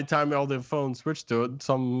then by the time all the phones switch to it,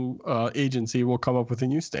 some agency will come up with a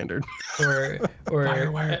new standard. Or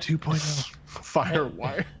Firewire 2.0.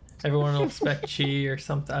 Firewire. Everyone will expect Qi or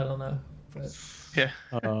something. I don't know. But yeah.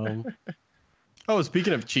 Oh,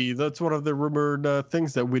 speaking of Qi, that's one of the rumored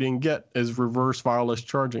things that we didn't get is reverse wireless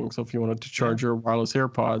charging. So if you wanted to charge your wireless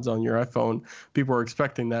AirPods on your iPhone, people are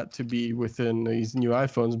expecting that to be within these new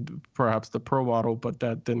iPhones, perhaps the Pro model, but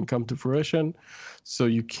that didn't come to fruition. So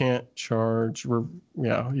you can't charge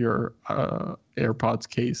your AirPods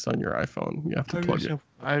case on your iPhone. You have to plug it.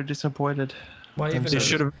 I'm disappointed. Why even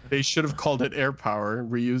They should have called it AirPower and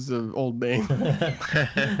reused the old name.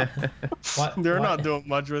 They're not doing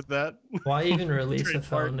much with that. Why even release a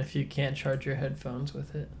phone if you can't charge your headphones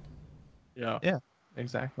with it? Yeah,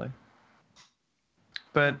 exactly.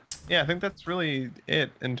 But yeah, I think that's really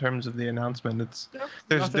it in terms of the announcement.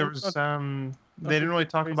 They didn't really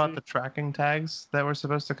talk about the tracking tags that were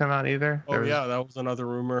supposed to come out either. That was another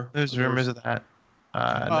rumor. There's rumors of that.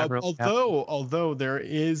 Although there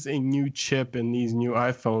is a new chip in these new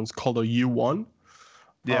iPhones called a U1.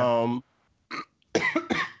 Yeah.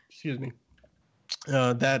 Excuse me.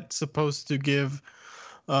 That's supposed to give.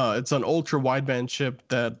 It's an ultra wideband chip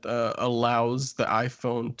that allows the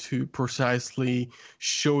iPhone to precisely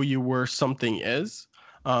show you where something is.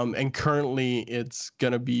 And currently it's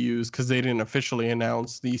going to be used because they didn't officially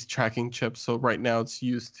announce these tracking chips. So right now it's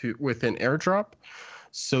used within AirDrop,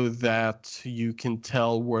 so that you can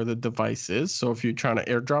tell where the device is. So if you're trying to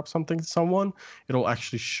AirDrop something to someone, it'll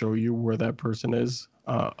actually show you where that person is,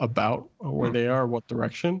 about where they are, what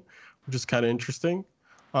direction, which is kind of interesting.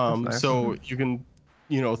 So you can,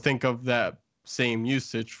 think of that same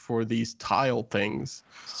usage for these tile things.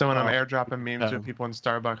 So when I'm AirDropping memes to people in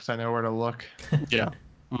Starbucks, I know where to look. Yeah.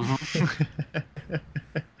 Mm-hmm.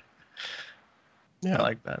 Yeah, I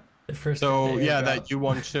like that. So that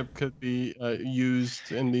U1 chip could be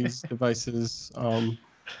used in these devices, and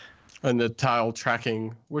the tile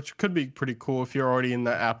tracking, which could be pretty cool if you're already in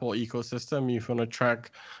the Apple ecosystem. If you want to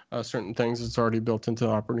track certain things, it's already built into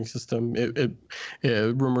the operating system.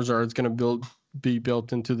 Rumors are it's going to be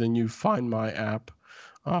built into the new Find My app,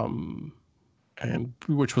 and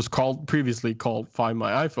which was previously called Find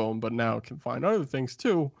My iPhone, but now it can find other things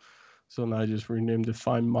too. So now I just renamed it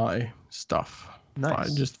Find My Stuff.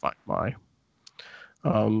 Nice. Just Find My.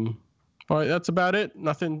 But that's about it.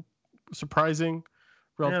 Nothing surprising,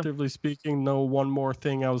 relatively speaking. No one more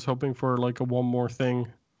thing. I was hoping for like a one more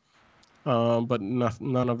thing, but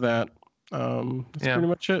none of that. That's pretty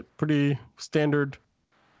much it. Pretty standard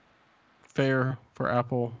fare for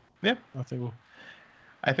Apple. Yeah. Nothing.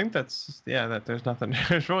 I think that's that there's nothing.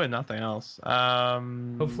 There's really nothing else.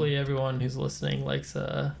 Hopefully everyone who's listening likes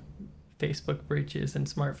Facebook breaches and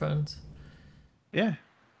smartphones. Yeah.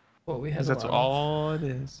 Well, we have that's all it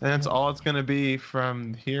is, and that's all it's gonna be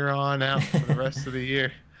from here on out for the rest of the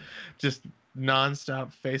year. Just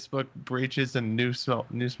nonstop Facebook breaches and new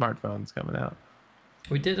smartphones coming out.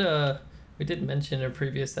 We did mention in a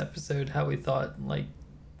previous episode how we thought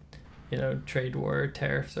trade war,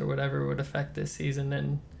 tariffs, or whatever would affect this season,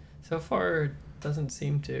 and so far it doesn't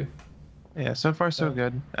seem to. Yeah, so far so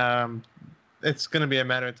good. It's going to be a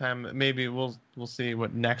matter of time. Maybe we'll see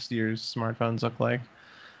what next year's smartphones look like.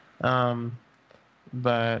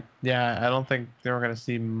 But yeah, I don't think we're going to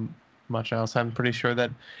see much else. I'm pretty sure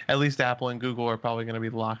that at least Apple and Google are probably going to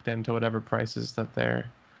be locked into whatever prices that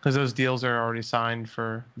because those deals are already signed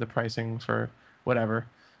for the pricing for whatever,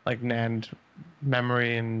 like NAND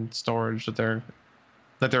memory and storage that they're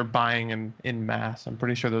buying in mass. I'm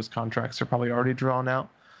pretty sure those contracts are probably already drawn out.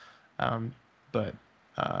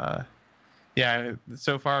 Yeah,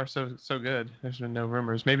 so far so good. There's been no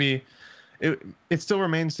rumors. Maybe it still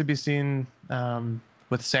remains to be seen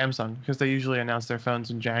with Samsung, because they usually announce their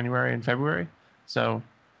phones in January and February. So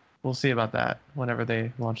we'll see about that whenever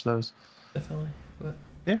they launch those. Definitely. But...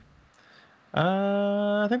 Yeah.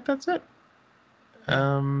 I think that's it.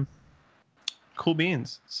 Cool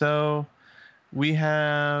beans. So we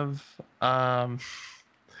have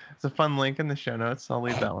it's a fun link in the show notes. I'll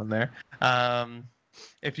leave that one there.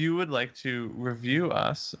 If you would like to review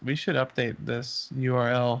us, we should update this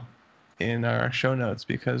URL in our show notes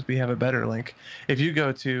because we have a better link. If you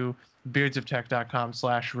go to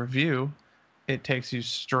beardsoftech.com/review, it takes you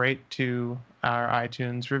straight to our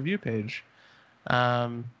iTunes review page.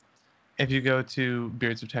 If you go to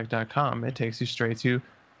beardsoftech.com, it takes you straight to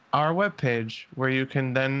our webpage, where you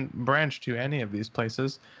can then branch to any of these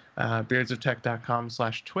places.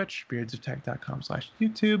 beardsoftech.com/Twitch,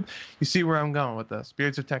 beardsoftech.com/YouTube. You see where I'm going with this.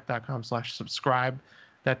 beardsoftech.com/subscribe.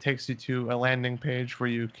 That takes you to a landing page where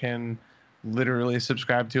you can literally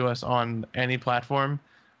subscribe to us on any platform.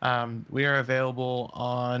 We are available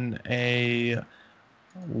on a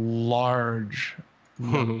large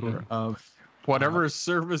number of Whatever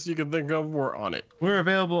service you can think of, we're on it. We're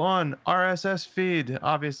available on RSS feed,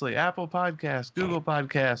 obviously, Apple Podcasts, Google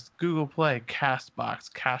Podcasts, Google Play,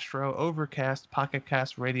 Castbox, Castro, Overcast, Pocket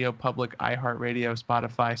Cast, Radio Public, iHeartRadio,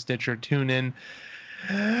 Spotify, Stitcher, TuneIn,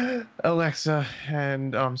 Alexa,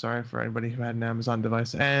 and I'm sorry for anybody who had an Amazon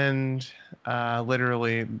device, and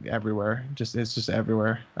literally everywhere. It's just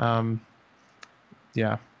everywhere.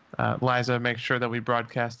 Yeah. Liza, make sure that we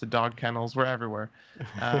broadcast to dog kennels. We're everywhere.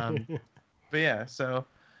 But yeah, so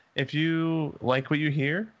if you like what you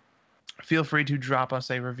hear, feel free to drop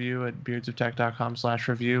us a review at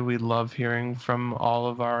beardsoftech.com/review. We love hearing from all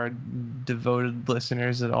of our devoted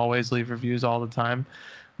listeners that always leave reviews all the time.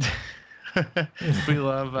 We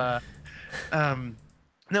love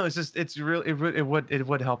no, it's really it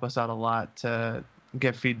would help us out a lot to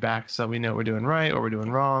get feedback so we know what we're doing right or we're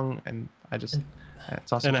doing wrong, and it's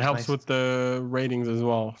also, and it helps nice with the ratings as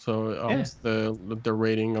well. So it helps the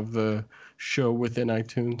rating of the show within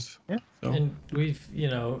iTunes. Yeah. So. And we've,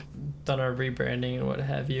 done our rebranding and what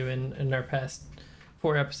have you in our past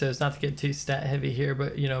 4 episodes, not to get too stat heavy here,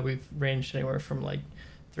 but we've ranged anywhere from like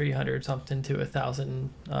 300 something to 1,000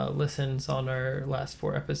 listens on our last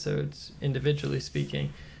 4 episodes, individually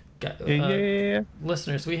speaking.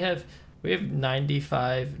 Listeners, we have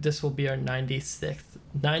 95. This will be our 96th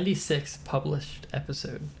published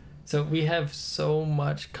episode. So we have so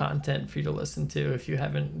much content for you to listen to if you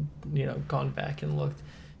haven't, gone back and looked.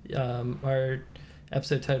 Our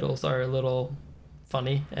episode titles are a little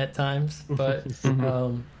funny at times, but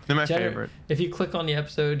they're my favorite. If you click on the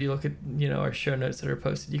episode, you look at our show notes that are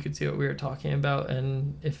posted, you can see what we were talking about,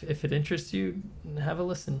 and if it interests you, have a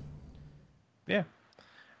listen. Yeah.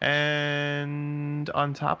 And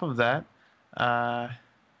on top of that,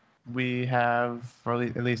 we have, or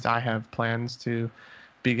at least I have, plans to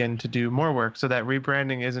begin to do more work. So that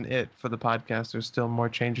rebranding isn't it for the podcast. There's still more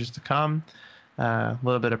changes to come. A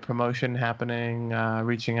little bit of promotion happening,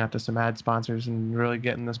 reaching out to some ad sponsors and really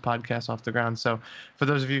getting this podcast off the ground. So for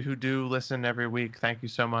those of you who do listen every week, thank you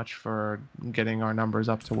so much for getting our numbers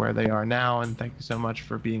up to where they are now. And thank you so much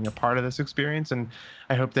for being a part of this experience. And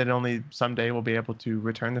I hope that only someday we'll be able to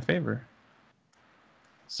return the favor.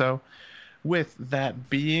 So with that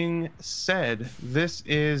being said, this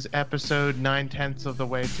is episode 9/10 of the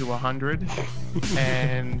way to 100.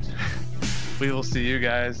 And we will see you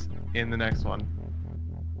guys in the next one.